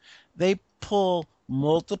conventions. They pull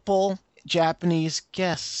multiple Japanese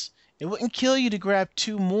guests. It wouldn't kill you to grab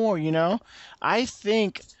 2 more, you know? I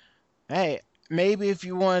think, hey, maybe if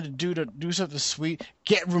you wanted to do something sweet,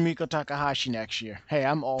 get Rumiko Takahashi next year. Hey,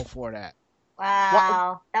 I'm all for that.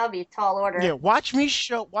 Wow, that would be a tall order. Yeah, watch me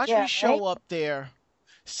show up there,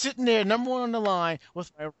 sitting there, number 1 on the line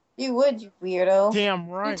with my You would, you weirdo. damn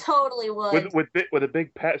You right. totally would. With a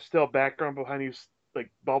big pastel background behind you, like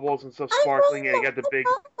bubbles and stuff sparkling, and you got the big.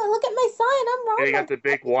 Look at my sign. I'm wrong. And you got the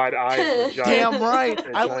big wide eyes. And giant, Damn right.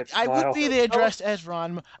 and I giant would smile. be there dressed as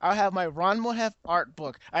Ranma. I would have my Ranma Hef art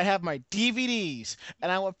book. I'd have my DVDs, and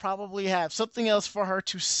I would probably have something else for her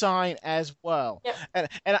to sign as well. Yep.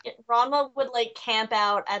 And Ranma would camp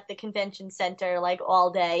out at the convention center all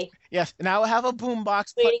day, yes, and I would have a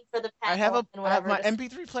boombox. waiting for the I panel have and I have whatever. my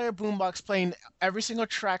MP3 player boombox playing every single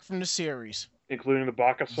track from the series. Including the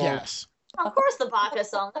Baka song. Yes. Of course, the Baka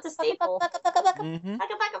song. That's a staple. Mm-hmm. Baka, baka,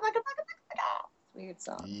 baka, baka, baka. Weird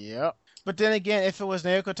song. Yep. But then again, if it was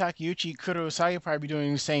Naoko Takeuchi, Kuro Usagi would probably be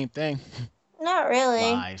doing the same thing. Not really.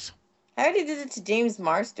 Lies. I already did it to James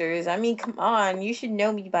Marsters. I mean, come on. You should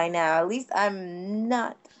know me by now. At least I'm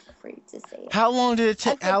not afraid to say it. How long did it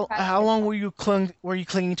take? I'm surprised. How long were you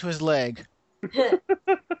clinging to his leg?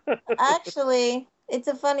 Actually, it's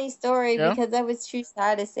a funny story Yeah? because I was too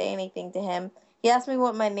shy to say anything to him. He asked me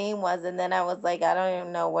what my name was, and then I was like, I don't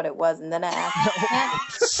even know what it was. And then I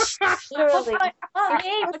asked him, literally,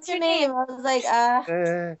 what's your name? I was like,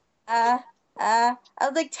 I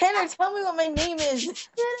was like, Tanner, tell me what my name is.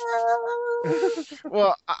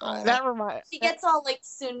 Well, that reminds. She gets all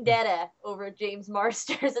tsundere over James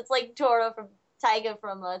Marsters. It's like Tora from Taiga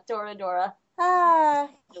from Toradora.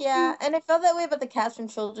 Yeah. And I felt that way about the cast from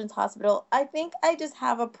Children's Hospital. I think I just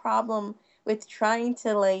have a problem with trying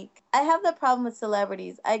to like. I have the problem with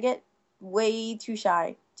celebrities. I get way too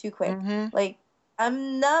shy too quick. Mm-hmm. Like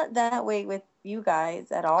I'm not that way with you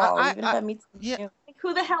guys at all. Even if I meet yeah. you. Like,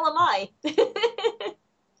 who the hell am I?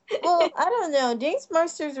 Well, I don't know. James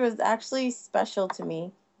Marsters was actually special to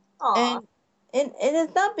me. Aw. And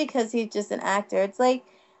it's not because he's just an actor. It's like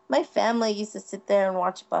my family used to sit there and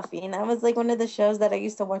watch Buffy, and that was like one of the shows that I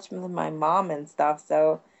used to watch with my mom and stuff.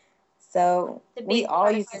 So It's a we big all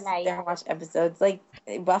part of used to our sit night. there and watch episodes. Like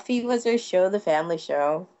Buffy was her show, the family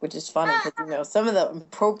show, which is funny because some of the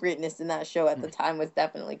appropriateness in that show at the time was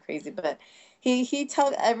definitely crazy. But he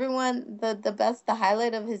told everyone the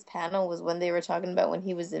highlight of his panel was when they were talking about when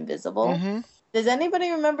he was invisible. Mm-hmm. Does anybody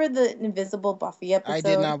remember the Invisible Buffy episode? I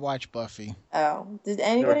did not watch Buffy. Oh, did Nor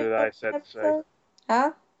anybody? did I, sad to say. episode?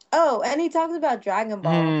 Huh? Oh, and he talks about Dragon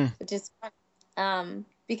Ball, Mm. which is fun.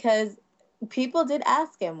 Because people did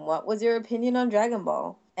ask him, "What was your opinion on Dragon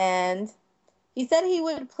Ball?" And he said he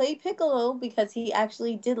would play Piccolo because he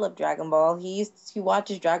actually did love Dragon Ball. He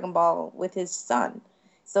watches Dragon Ball with his son,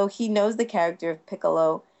 so he knows the character of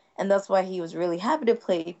Piccolo, and that's why he was really happy to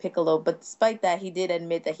play Piccolo. But despite that, he did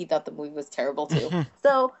admit that he thought the movie was terrible too.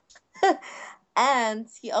 So. And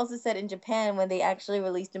he also said in Japan, when they actually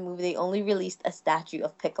released the movie, they only released a statue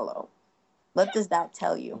of Piccolo. What does that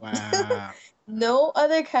tell you? Wow. No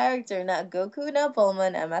other character, not Goku, not Bulma,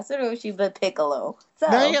 not Masaroshi, but Piccolo. So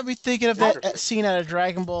Now you got me thinking of that scene out of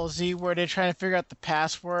Dragon Ball Z where they're trying to figure out the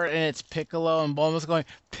password and it's Piccolo and Bulma's going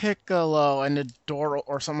Piccolo and the door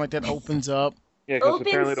or something like that opens up. Yeah, because Open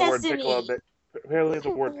apparently sesame. the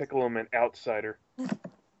word piccolo meant outsider.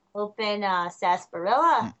 Open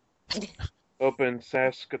sarsaparilla. Open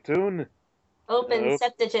Saskatoon. Open Nope.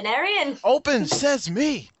 septuagenarian. Open says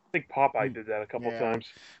me. I think Popeye did that a couple Yeah. times.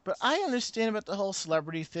 But I understand about the whole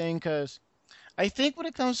celebrity thing because I think when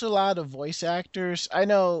it comes to a lot of voice actors, I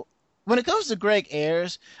know when it comes to Greg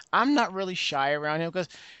Ayers, I'm not really shy around him because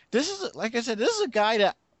this is, like I said, this is a guy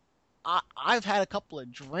that I've had a couple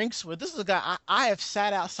of drinks with. This is a guy I have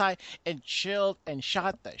sat outside and chilled and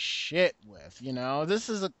shot the shit with. You know, this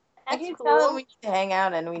is a I That's keep telling him cool. we need to hang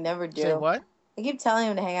out, and we never do. say what? I keep telling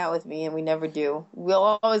him to hang out with me, and we never do.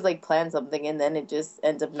 We'll always like plan something, and then it just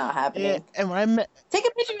ends up not happening. Yeah, and when I met Take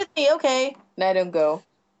a picture with me, okay? And I don't go.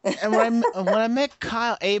 and when I met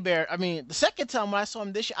Kyle Abear, I mean, the second time when I saw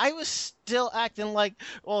him this year, I was still acting like,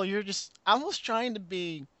 well, you're just. I was trying to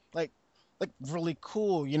be like really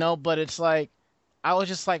cool, you know, but it's like I was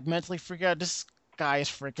just like mentally freaking out. This guy is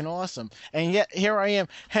freaking awesome, and yet here I am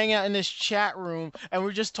hanging out in this chat room, and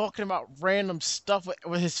we're just talking about random stuff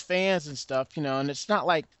with his fans and stuff, you know. And it's not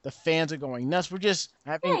like the fans are going nuts. We're just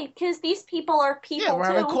having Hey, because these people are people yeah, we're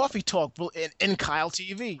too. having coffee talk in Kyle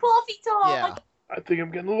TV. Coffee talk. Yeah. I think I'm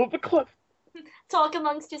getting a little bit cliff. Talk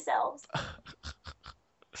amongst yourselves.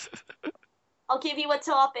 I'll give you a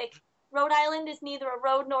topic. Rhode Island is neither a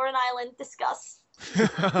road nor an island. Discuss.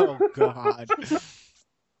 Oh God.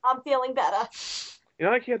 I'm feeling better. You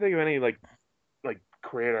know, I can't think of any like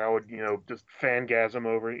creator I would just fangasm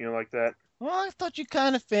over, like that. Well, I thought you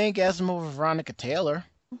kind of fangasm over Veronica Taylor.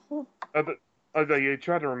 You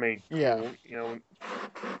tried to remain cool, Yeah.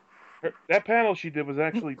 That panel she did was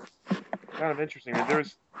actually kind of interesting.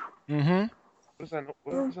 There's Mm-hmm.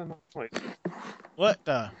 what was that noise? What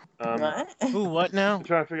the? What? Who? What now? I'm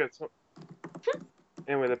trying to figure out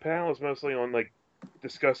Anyway, the panel is mostly on like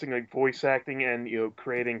discussing like voice acting and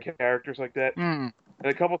creating characters like that. Mm.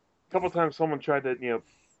 And a couple times someone tried to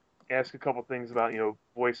ask a couple things about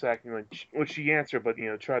voice acting, which she answered, but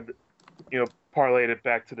tried to parlayed it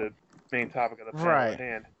back to the main topic of the panel Right. at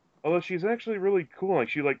hand. Although she's actually really cool. Like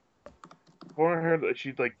she's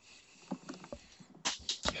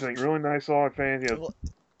really nice to all her fans.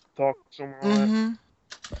 Talk somewhere. Mm-hmm.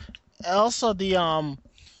 Also, the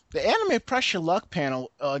Anime Press Your Luck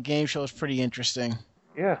panel game show was pretty interesting.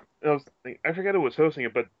 Yeah, I forget who was hosting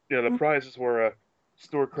it, but the prizes were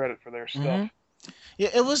store credit for their stuff. Mhm. Yeah,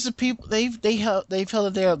 it was the people they've held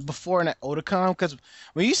it there before in at Otakon because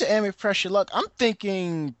when you say Anime Press Your Luck, I'm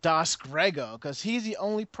thinking Das Grego because he's the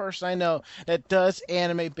only person I know that does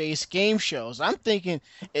anime-based game shows. I'm thinking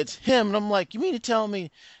it's him, and I'm like, you mean to tell me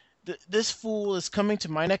this fool is coming to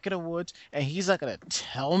my neck of the woods and he's not gonna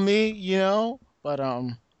tell me, But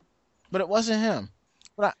it wasn't him.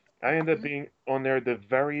 But I ended up being on there the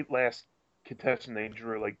very last contestant they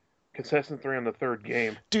drew, like contestant 3 on the third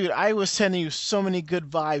game. dude, I was sending you so many good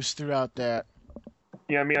vibes throughout that.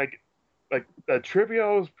 Yeah, I mean, like trivia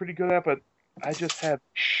I was pretty good at, but I just had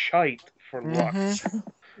shite for luck. Mhm.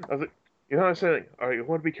 I was like, I said, all right, you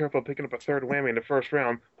want to be careful picking up a third whammy in the first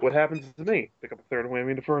round. What happens to me? Pick up a third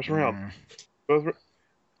whammy in the first round. Both were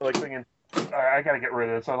like thinking, I gotta get rid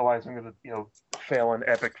of this, otherwise I'm gonna fail in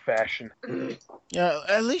epic fashion. Yeah,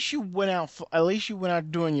 at least you went out. At least you went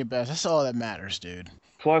out doing your best. That's all that matters, dude.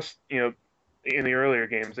 Plus, in the earlier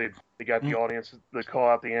games, they got the audience to call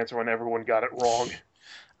out the answer when everyone got it wrong.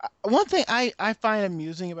 One thing I find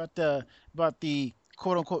amusing about the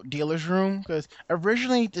quote unquote dealer's room, because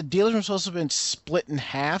originally the dealer's room was supposed to have been split in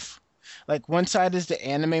half. Like one side is the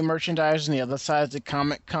anime merchandisers and the other side is the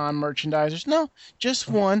Comic Con merchandisers. No, just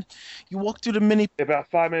one. You walk through the mini. About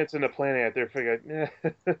 5 minutes into planning it, they're figuring,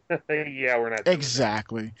 yeah, we're not doing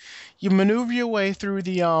Exactly. You maneuver your way through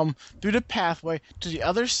the pathway to the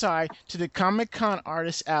other side to the Comic Con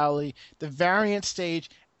artist alley, the variant stage,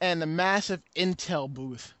 and the massive Intel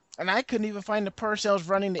booth. And I couldn't even find the person that was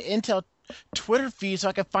running the Intel Twitter feed so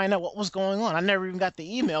I could find out what was going on. I never even got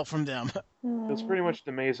the email from them. that. It's pretty much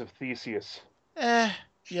the maze of Theseus. Yeah,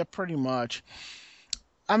 pretty much.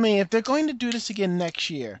 I mean, if they're going to do this again next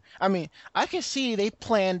year, I mean, I can see they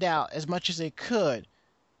planned out as much as they could.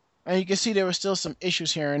 And you can see there were still some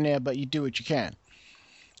issues here and there, but you do what you can.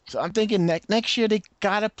 So I'm thinking next year they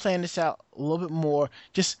gotta plan this out a little bit more.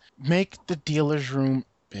 Just make the dealer's room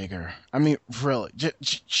bigger. I mean, really,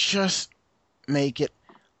 just make it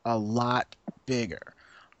a lot bigger.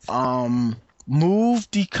 Move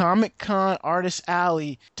the Comic Con Artist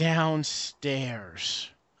Alley downstairs.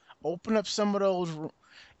 Open up some of those.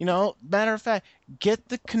 Matter of fact, get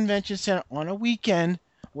the convention center on a weekend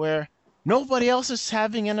where nobody else is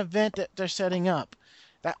having an event that they're setting up.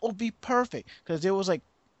 That would be perfect, because there was like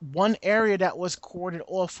one area that was cordoned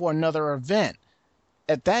off for another event.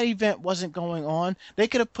 If that event wasn't going on, they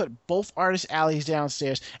could have put both artist alleys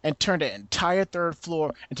downstairs and turned the entire third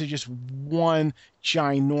floor into just one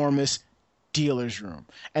ginormous dealer's room.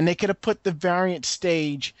 And they could have put the variant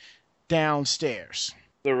stage downstairs.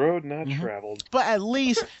 The road not traveled. But at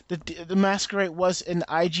least the Masquerade was in the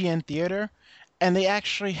IGN theater, and they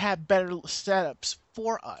actually had better setups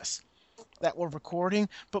for us that were recording.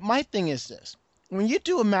 But my thing is this. When you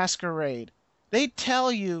do a Masquerade, they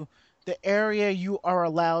tell you the area you are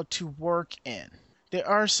allowed to work in. There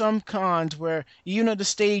are some cons where, even though the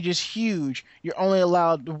stage is huge, you're only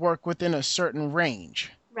allowed to work within a certain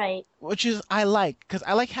range. Right. Which is I like, because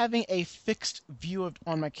I like having a fixed view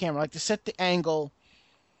on my camera. I like to set the angle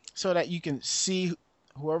so that you can see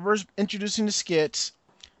whoever's introducing the skit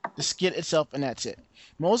itself, and that's it.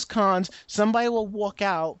 Most cons, somebody will walk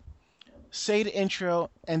out, say the intro,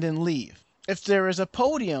 and then leave. If there is a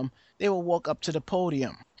podium, they will walk up to the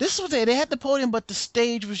podium. This was they had the podium, but the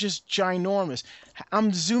stage was just ginormous.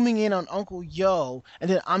 I'm zooming in on Uncle Yo, and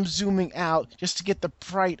then I'm zooming out just to get the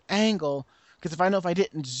right angle, because if I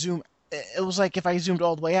didn't zoom, it was like if I zoomed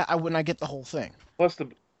all the way out, I would not get the whole thing. Plus,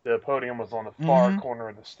 the podium was on the far corner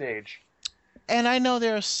of the stage. And I know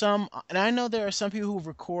there are some people who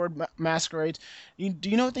record masquerades. Do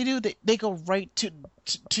you know what they do? They go right to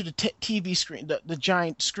the TV screen, the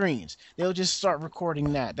giant screens. They'll just start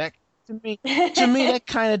recording that. That to me that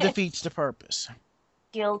kind of defeats the purpose.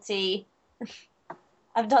 Guilty.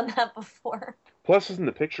 I've done that before. Plus, isn't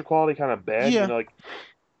the picture quality kind of bad? Yeah.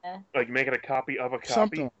 Like making a copy of a copy.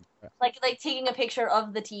 Something like taking a picture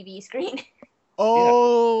of the TV screen.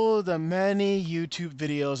 Oh, the many YouTube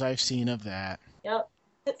videos I've seen of that. Yep.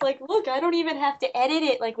 It's like, look, I don't even have to edit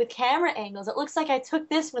it like with camera angles. It looks like I took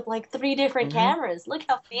this with like 3 different cameras. Look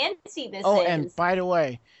how fancy this is. Oh, and by the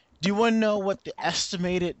way, do you want to know what the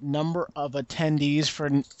estimated number of attendees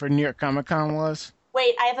for New York Comic Con was?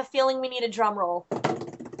 Wait, I have a feeling we need a drum roll.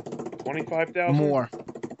 25,000? More.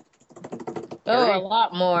 Oh, a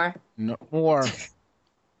lot more. No, more.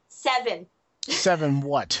 7. 7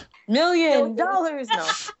 what? $1 million. No.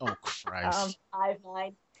 Oh, Christ. I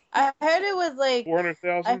lied. I heard it was like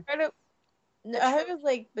 400,000? I heard it was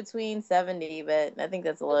like between 70, but I think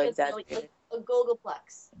that's a little exaggerated. A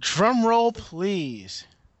Googleplex. Drum roll, please.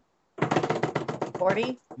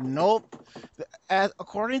 40? Nope.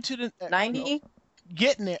 According to the 90?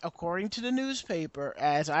 Getting it, according to the newspaper,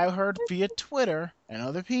 as I heard via Twitter and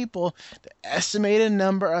other people, the estimated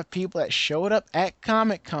number of people that showed up at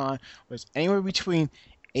Comic-Con was anywhere between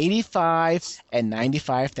 85 and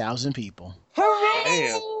 95,000 people.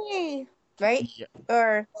 Hooray! Right? Yeah.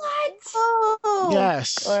 Or What? oh,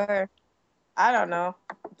 Yes. Or I don't know.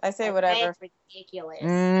 I say whatever. That's ridiculous.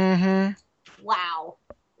 Mm-hmm. Wow.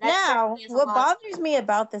 Now, certainly is a what lot. bothers me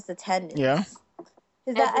about this attendance Yeah.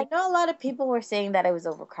 is that I know a lot of people were saying that it was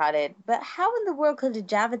overcrowded, but how in the world could the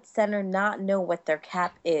Javits Center not know what their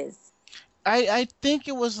cap is? I think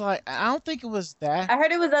it was like, I don't think it was that. I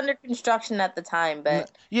heard it was under construction at the time, but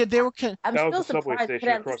Yeah, they were. I'm That was still the subway surprised. station Could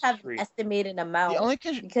at across least the have an street. estimated amount The only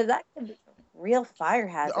because that could be real fire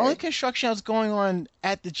The only hazard. construction that was going on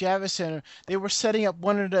at the Javits Center, they were setting up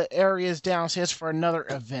one of the areas downstairs for another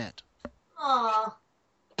event. Aw.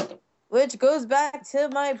 Which goes back to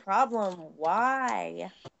my problem.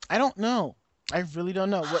 Why? I don't know. I really don't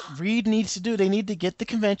know what Reed needs to do. They need to get the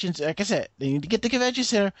conventions, like I said, they need to get the convention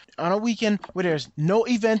center on a weekend where there's no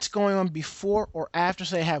events going on before or after,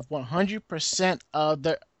 so they have 100%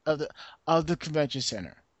 of the convention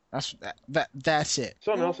center. That's it.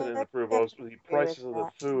 Something else I didn't approve of was the prices of the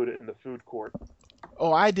food in the food court.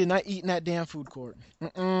 Oh, I did not eat in that damn food court.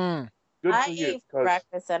 Good I for you, ate for 'cause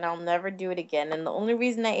breakfast and I'll never do it again. And the only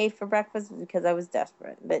reason I ate for breakfast was because I was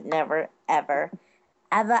desperate. But never, ever,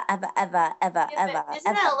 ever, ever, ever, ever, ever,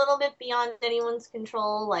 Isn't that a little bit beyond anyone's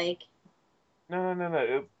control? Like, no.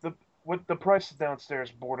 The prices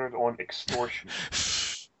downstairs bordered on extortion.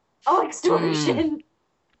 oh, extortion.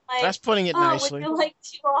 Like, That's putting it oh, nicely. would you like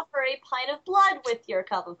to offer a pint of blood with your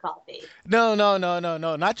cup of coffee? No.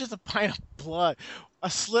 Not just a pint of blood. A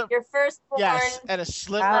slip. Your firstborn. Yes, and a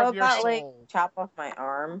slip How of your about like soul. chop off my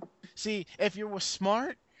arm? See, if you were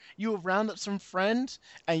smart, you would round up some friends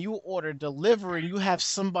and you order delivery and you have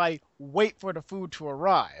somebody wait for the food to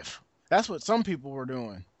arrive. That's what some people were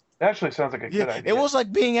doing. That actually sounds like a good idea. It was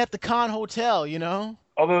like being at the Con Hotel, you know?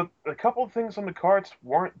 Although a couple of things on the carts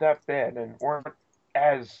weren't that bad and weren't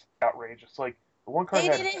as outrageous. Like the one cart They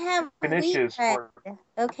had didn't have finishes wheat bread. for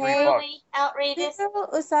Okay. $3. Really outrageous. Little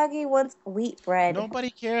Usagi wants wheat bread. Nobody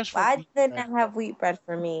cares for Why wheat did they bread. not have wheat bread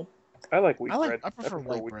for me? I like wheat bread. I prefer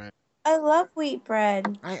white bread. I love wheat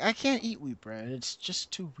bread. I can't eat wheat bread. It's just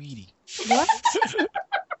too weedy. What?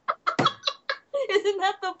 Isn't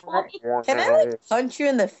that the point? Can I like punch you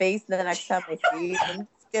in the face the next time I see you? I'm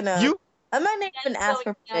just gonna. You, I might not even That's ask so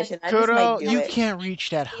for permission. I just Kuro, might do you it. can't reach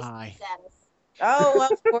that high. Oh,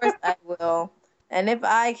 of course I will. And if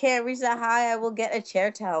I can't reach that high, I will get a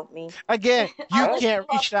chair to help me. Again, you I'll lift can't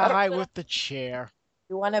you reach up. that high with the chair.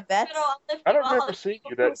 You want to bet? I don't remember seeing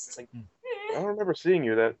you that. I don't remember seeing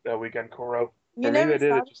you that weekend, Koro. You Or maybe never I did,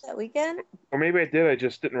 saw it me just- that weekend? Or maybe I did. I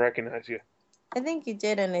just didn't recognize you. I think you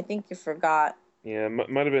did, and I think you forgot. Yeah,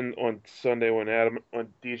 might have been on Sunday when Adam, on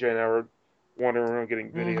DJ and I were wandering around getting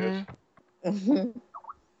videos. Mm-hmm.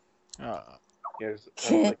 Yes,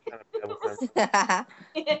 I was like kind of bad with them.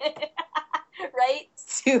 Right?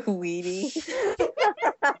 Too weedy.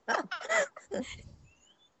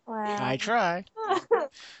 Wow. I try.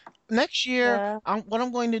 Next year, Yeah. what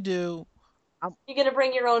I'm going to do, You're gonna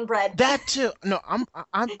bring your own bread. that too. No, I'm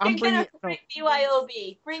You're bringing. gonna bring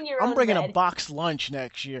BYOB. Bring your I'm own bringing bread. a box lunch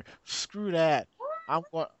next year. Screw that.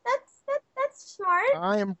 That's smart.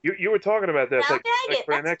 I am. You were talking about that, Now like dang it,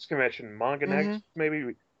 for the that's- next convention, Manga Next,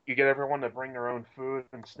 maybe you get everyone to bring their own food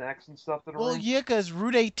and snacks and stuff to the Well, room. yeah, because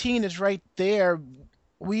Route 18 is right there.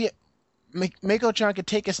 Mako-chan could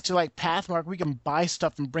take us to like Pathmark. We can buy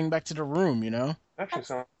stuff and bring back to the room. You know. Actually,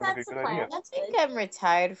 sounds like a That's the good plan. idea. That's I think good. I'm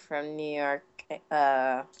retired from New York.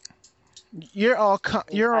 You're all conned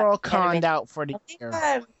Anime. out for the I think year.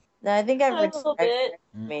 I think I'm A little retired bit.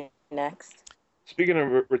 from anime next. Speaking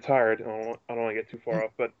of retired, I don't want to get too far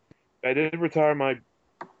off, but I did retire my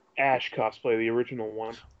Ash cosplay, the original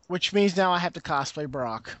one, Which means now I have to cosplay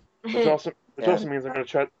Brock. which also Yeah. means I'm gonna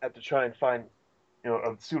have to try and find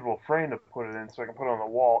a suitable frame to put it in so I can put it on the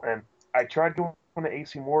wall. And I tried going to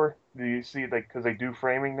AC Moore. Do you see because they do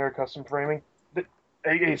framing there, custom framing?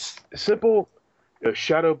 A simple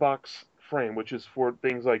shadow box frame, which is for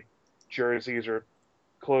things like jerseys or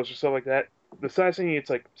clothes or stuff like that. The size thing, it's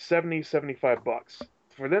like $75.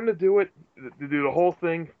 For them to do it, to do the whole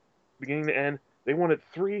thing, beginning to end, they wanted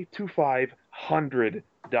 $300 to $500.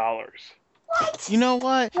 What? You know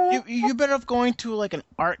what? You better off going to like an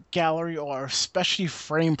art gallery or a specialty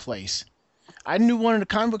frame place. I knew one of the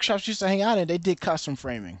comic book shops I used to hang out in. They did custom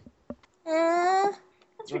framing. Eh,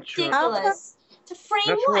 That's Not sure. ridiculous. To frame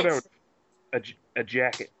That's what what? a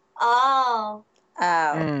jacket. Oh, oh.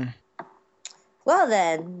 Mm. Well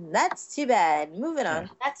then, that's too bad. Moving on.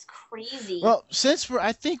 that's crazy. Well, since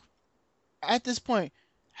I think at this point,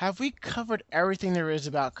 have we covered everything there is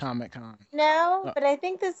about Comic Con? No, Oh. but I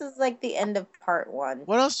think this is like the end of part one.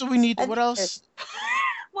 What else do we need? I What think else?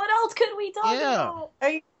 What else could we talk Yeah. about? Are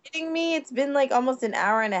you kidding me? It's been like almost an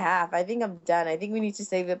hour and a half. I think I'm done. I think we need to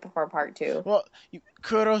save it for part two. Well,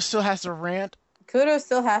 Kuro still has to rant. Kudo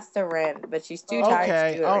still has to rant, but she's too tired to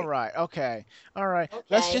Okay, do it. all right, okay, all right.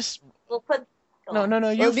 Let's Okay. just We'll put. no.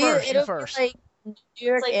 You It'll be- first. You it'll be first. like New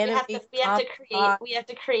York It's like Anime we have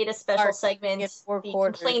to create a special Part segment. in 4 The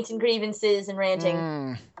quarters. complaints and grievances and ranting.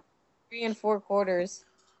 Mm, 3 and 4 quarters.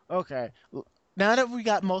 okay. Now that we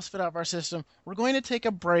got most of it out of our system, we're going to take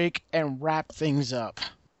a break and wrap things up,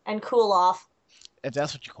 And cool off. if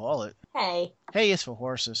that's what you call it. Hey, Hay is for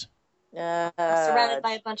horses. surrounded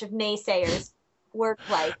by a bunch of naysayers.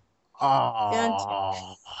 Wordplay.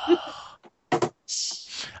 Oh.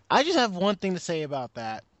 I just have one thing to say about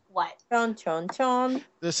that. What? Chon, chon, chon.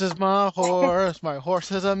 This is my horse. My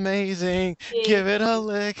horse is amazing. Give it a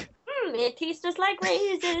lick. It tastes just like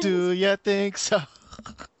raisins. Do you think so?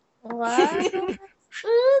 What?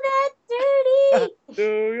 Ooh, that's dirty. Do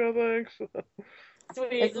you think so?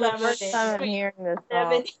 Sweet It's the first time I'm lemonade. hearing this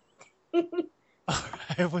song. All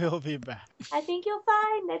right, we'll be back. I think you'll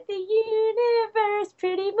find that the universe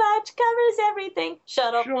pretty much covers everything.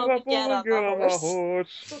 Shut up, Shut when we up get when on we get the on my horse.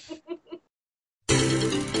 horse.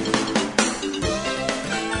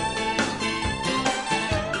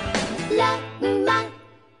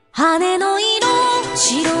 羽の色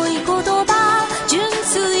白い言葉純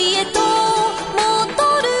粋へと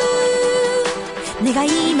戻る願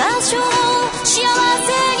いましょう幸せ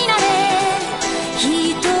になれ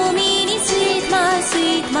瞳に Sweet my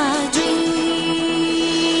sweet my dream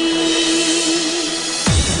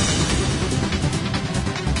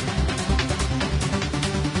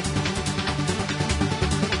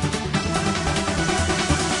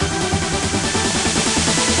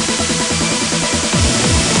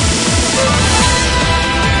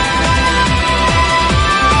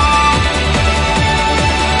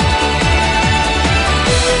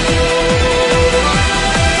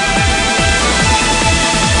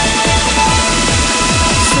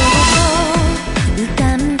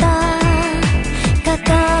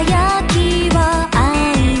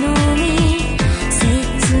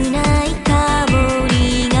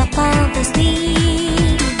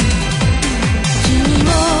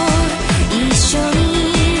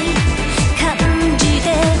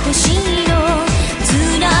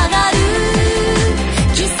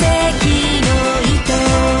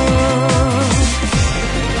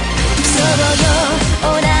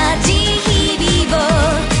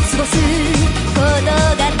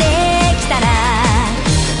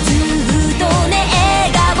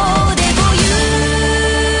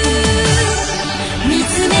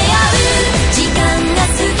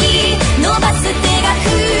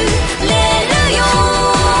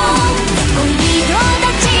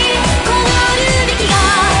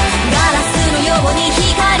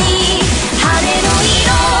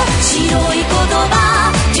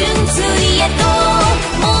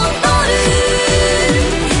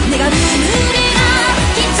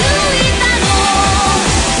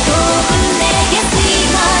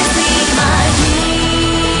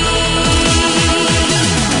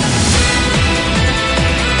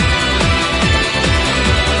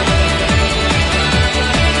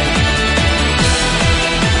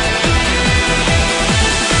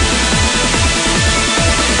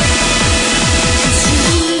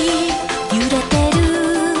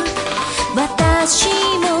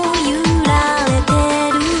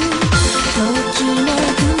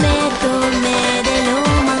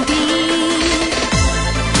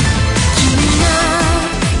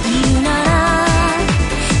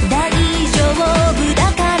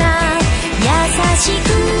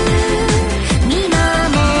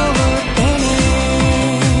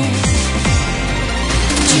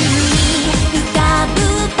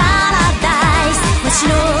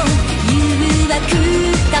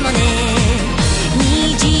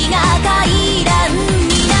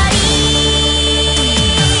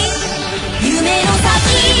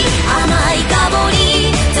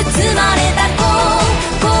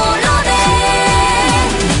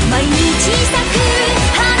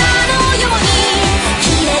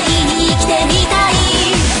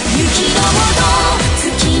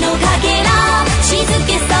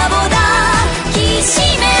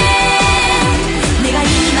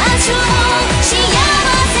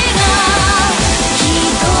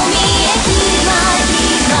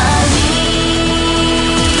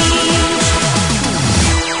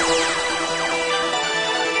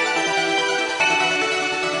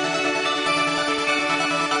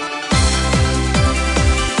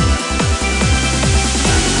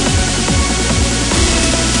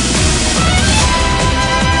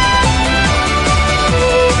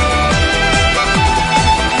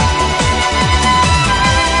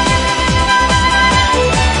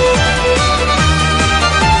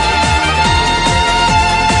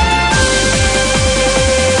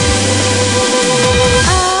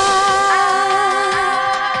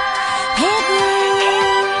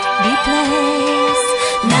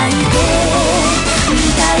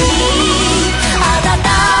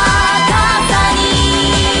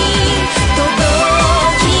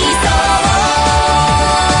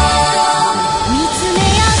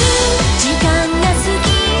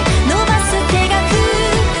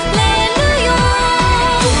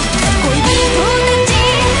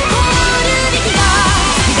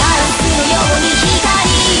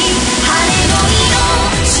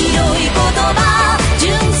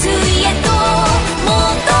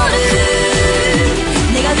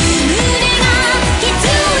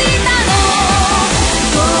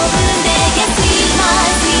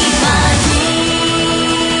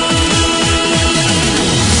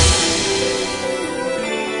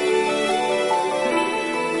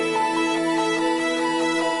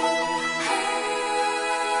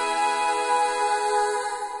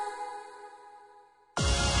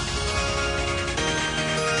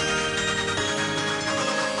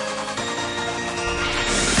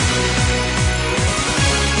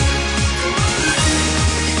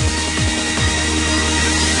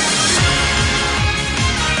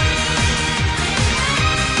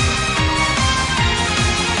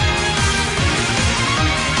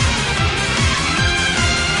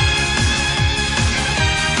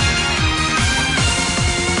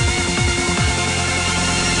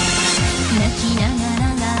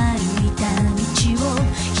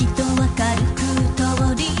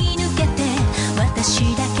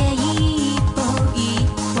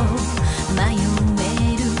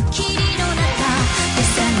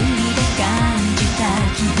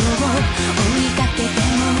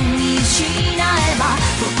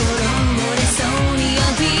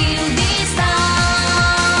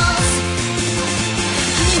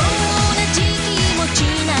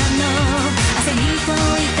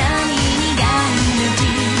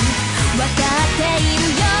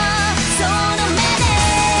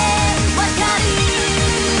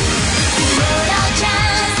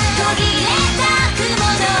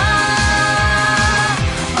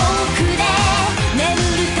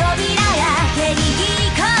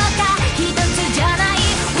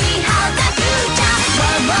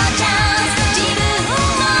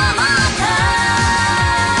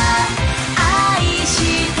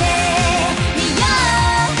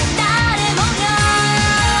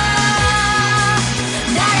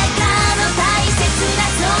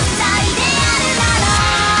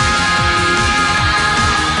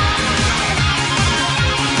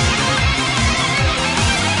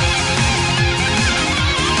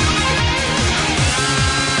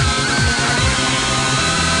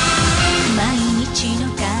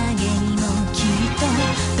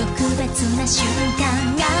な瞬間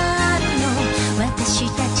があるの私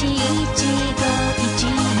たち一期一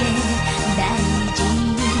会大事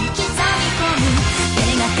に刻み込む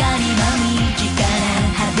手がかりは身近な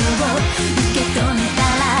波動受け止めた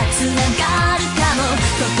らつながるかも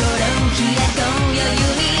心を開こうよ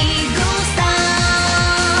ユニークスタ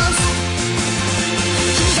ンス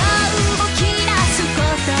日が動き出すこ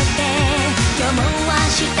とで今日も明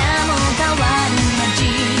日も変わる街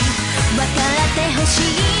分かってほし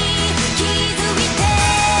い気づいて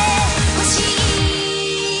ほし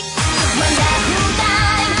いワンダフルタ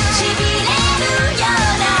イムしびれるよう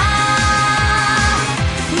な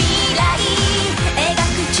未来描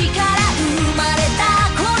く力生まれた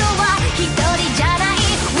頃は一人じゃない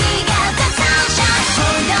We got the sunshine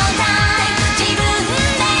Hold on tight 自分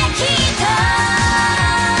できっと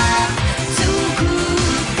作っ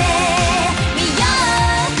てみよ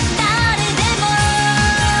う誰でも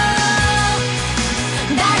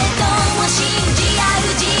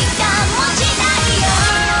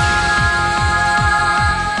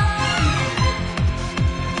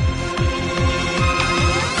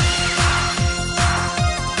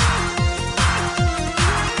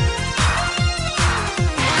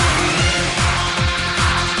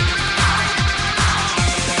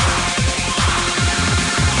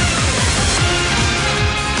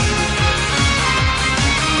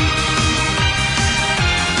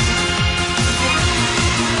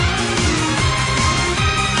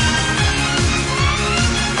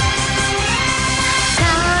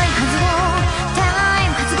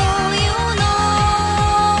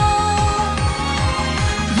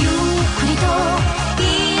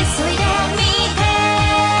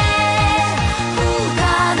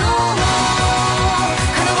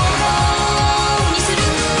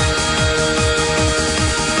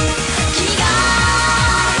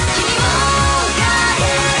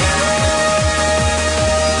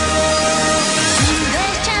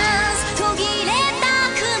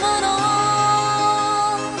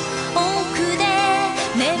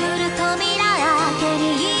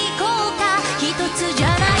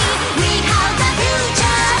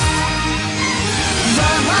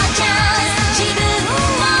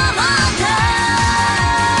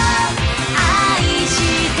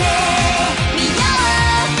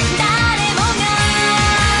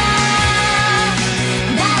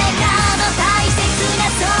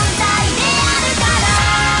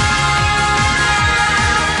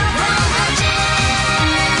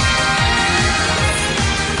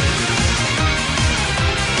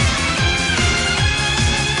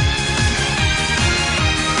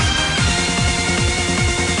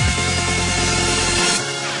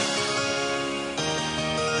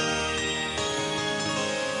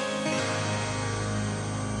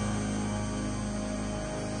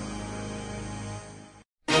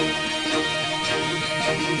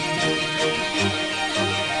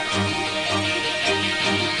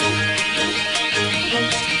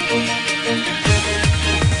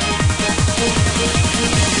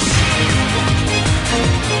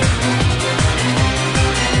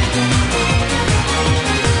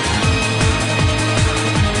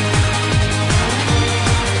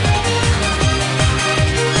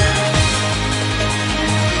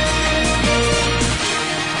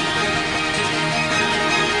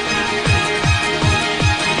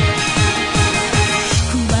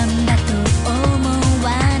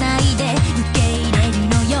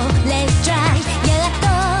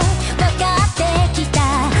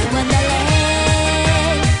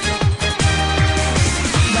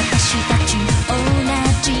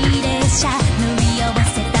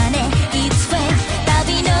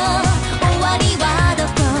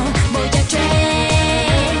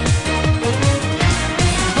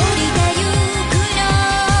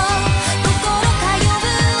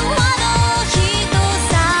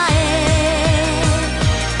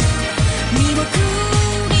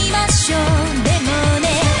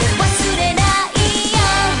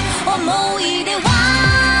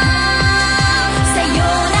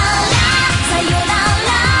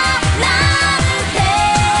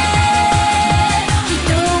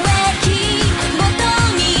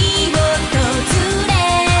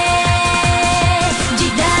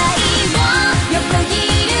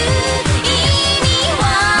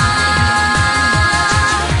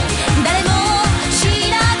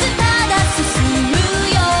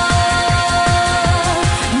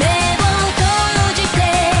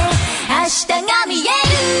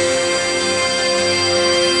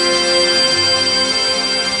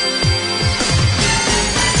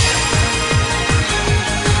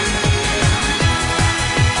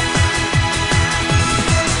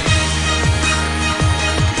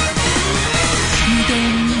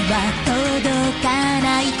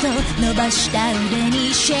と伸ばした腕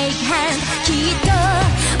にシェイクハンドきっと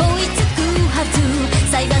追いつくはず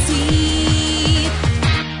サイバースイープ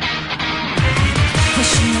星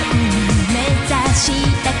の海目指し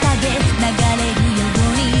た影流れるよう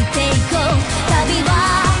にテイクオフ旅は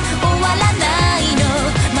終わらないの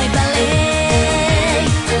マイバレー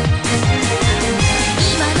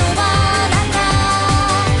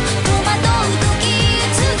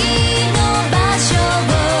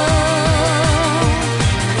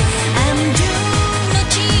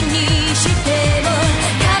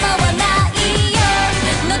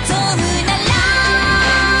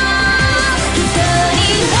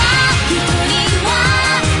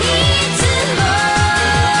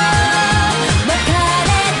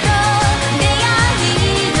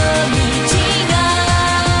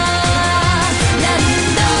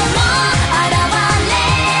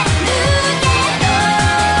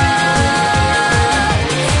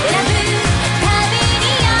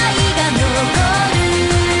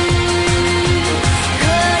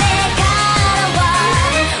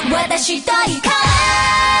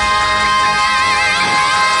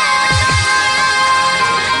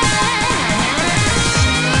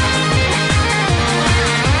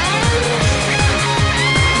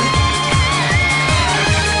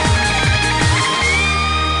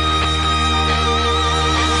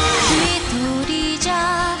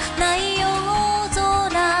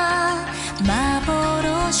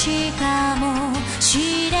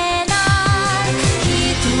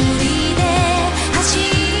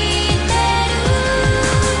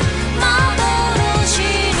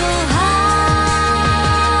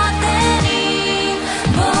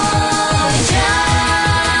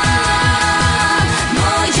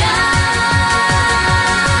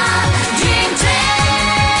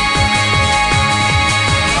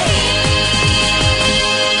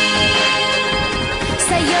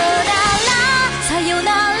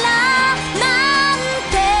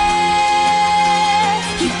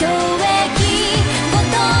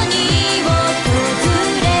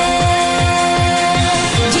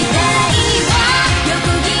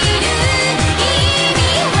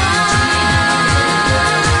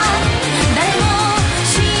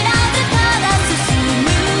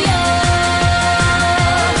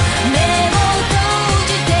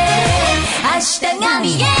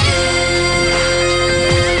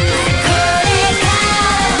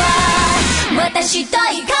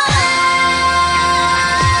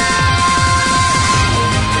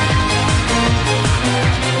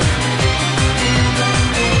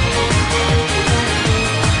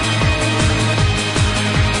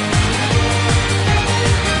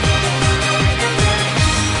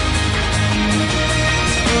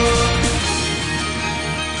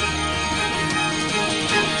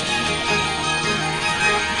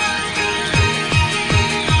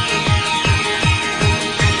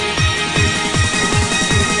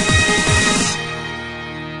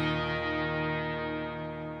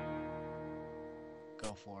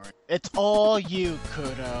It's all you,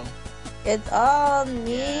 Kudo. It's all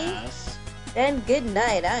me. Yes. Then good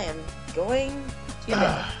night. I am going to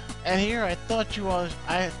bed. And here, I thought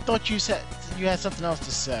you said you had something else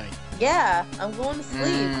to say. Yeah, I'm going to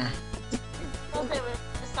sleep. Well, there was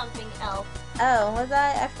something else. Oh, was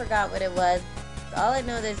I? I forgot what it was. All I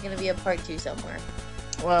know, there's gonna be a part 2 somewhere.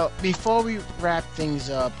 Well, before we wrap things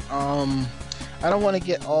up, I don't want to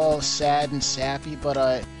get all sad and sappy, but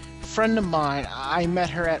a friend of mine, I met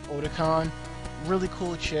her at Otakon. Really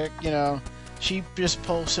cool chick, you know. She just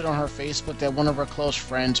posted on her Facebook that one of her close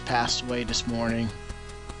friends passed away this morning.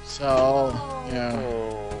 So, yeah.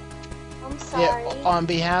 Oh. I'm sorry. Yeah, on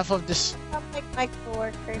behalf of this... Sounds like my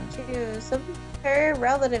coworker too. Her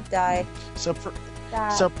relative died. So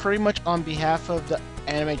pretty much on behalf of the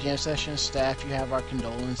Anime Jam Session staff, you have our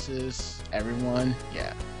condolences, everyone.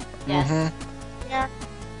 Yeah. Yes. Mm-hmm. Yeah.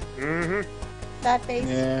 Mm-hmm. Sad face.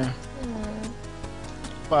 Yeah. Mm.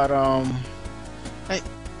 But I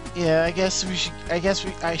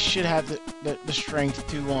should have the strength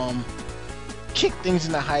to kick things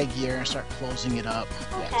into high gear and start closing it up.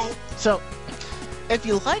 Okay. Yes. So if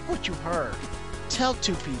you like what you heard, tell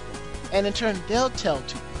 2 people, and in turn they'll tell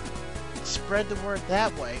 2 people. Spread the word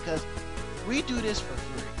that way, because we do this for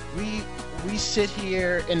free. We sit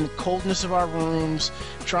here in the coldness of our rooms,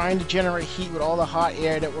 trying to generate heat with all the hot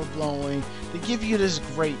air that we're blowing to give you this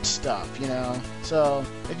great stuff, you know. So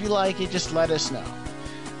if you like it, just let us know.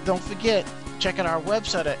 Don't forget, check out our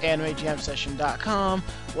website at animejamsession.com.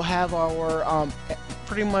 We'll have our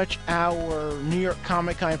pretty much our New York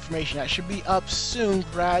Comic Con information that should be up soon,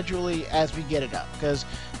 gradually as we get it up, because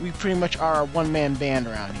we pretty much are a one-man band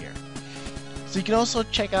around here. So you can also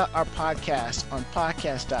check out our podcast on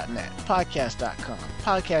podcast.net, podcast.com,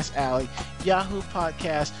 Podcast Alley, Yahoo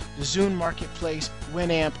Podcast, the Zune Marketplace,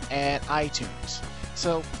 Winamp, and iTunes.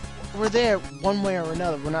 So we're there one way or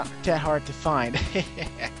another. We're not that hard to find.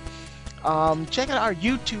 Check out our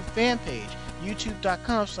YouTube fan page,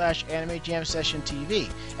 youtube.com/AnimeJamSessionTV.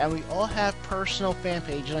 And we all have personal fan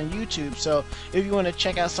pages on YouTube. So if you want to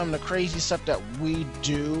check out some of the crazy stuff that we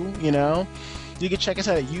do, you know, you can check us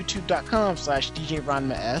out at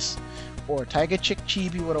youtube.com/DJRanmaS, or Tiger Chick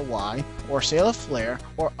Chibi with a Y, or Sailor Flare,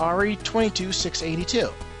 or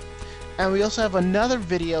RE22682. And we also have another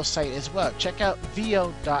video site as well. Check out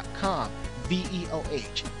VEOH.com,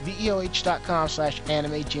 VEOH,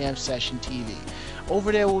 VEOH.com/AnimeJamSessionTV.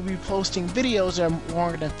 Over there we'll be posting videos that are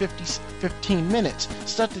longer than 15 minutes,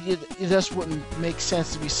 stuff that it just wouldn't make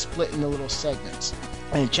sense to be split into little segments.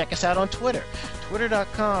 And check us out on Twitter,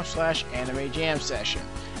 twitter.com/AnimeJamSession.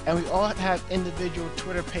 And we all have individual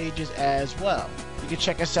Twitter pages as well. You can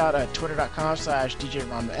check us out at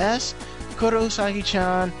twitter.com/DJRanmaS, Kuro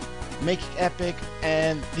Usagi-chan, Make It Epic,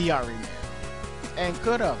 and the Ari Man. And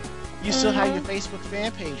Kuro, you still have your Facebook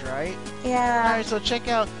fan page, right? Yeah. Alright, so check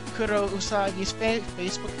out Kuro Usagi's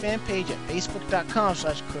Facebook fan page at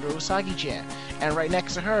facebook.com/Kuro Usagi-chan. And right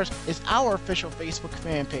next to hers is our official Facebook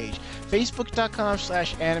fan page,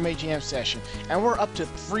 facebook.com/AnimeJamSession. And we're up to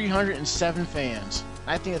 307 fans.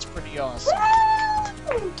 I think it's pretty awesome.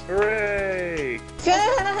 Hooray!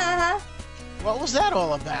 What was that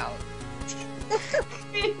all about?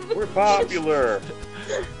 We're popular.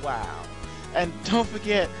 Wow. And don't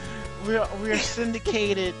forget, we are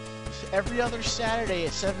syndicated every other Saturday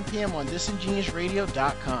at 7 p.m. on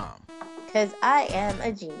ThisIngeniusRadio.com. Because I am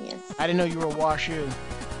a genius. I didn't know you were a Washu.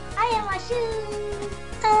 I am Washu.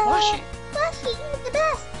 Washi. Washu, you're the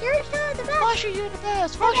best. You're the best. Washu, you're the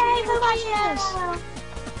best. Washu, you're the best.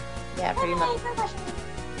 Yeah, pretty much.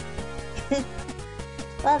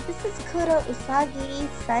 Well, this is Kuro Usagi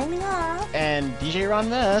signing off. And DJ Ron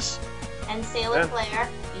Mess. And Sailor Flare.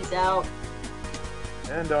 Peace out.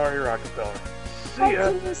 And Ari Rockefeller. See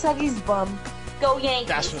ya. Usagi's bum. Go Yankees.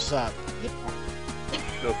 That's what's up.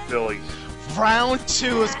 Go Phillies. Round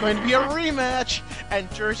 2 is going to be a rematch, and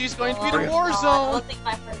Jersey's going to be the war I zone. don't think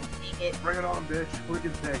my friends take it. Bring it on, bitch. We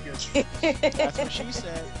can take it. That's what she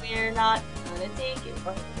said. We're not gonna take it.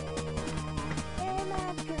 We're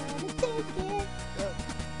not gonna take it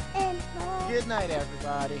anymore. Good night,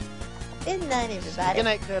 everybody. Good night, everybody. Good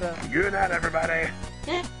night, Kudo. Good night, everybody.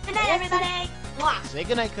 Good night, everybody. Mwah. Say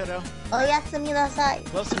good night, Kudo. Oyasumi nasai.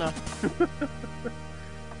 Close enough.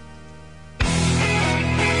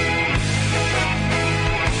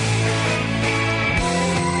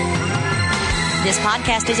 This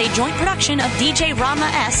podcast is a joint production of DJ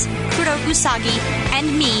Ranma S, Kuro Usagi,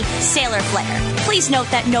 and me, Sailor Flare. Please note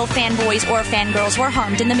that no fanboys or fangirls were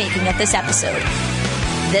harmed in the making of this episode.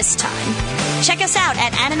 This time. Check us out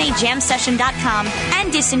at AnimeJamSession.com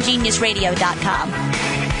and DisIngeniusRadio.com.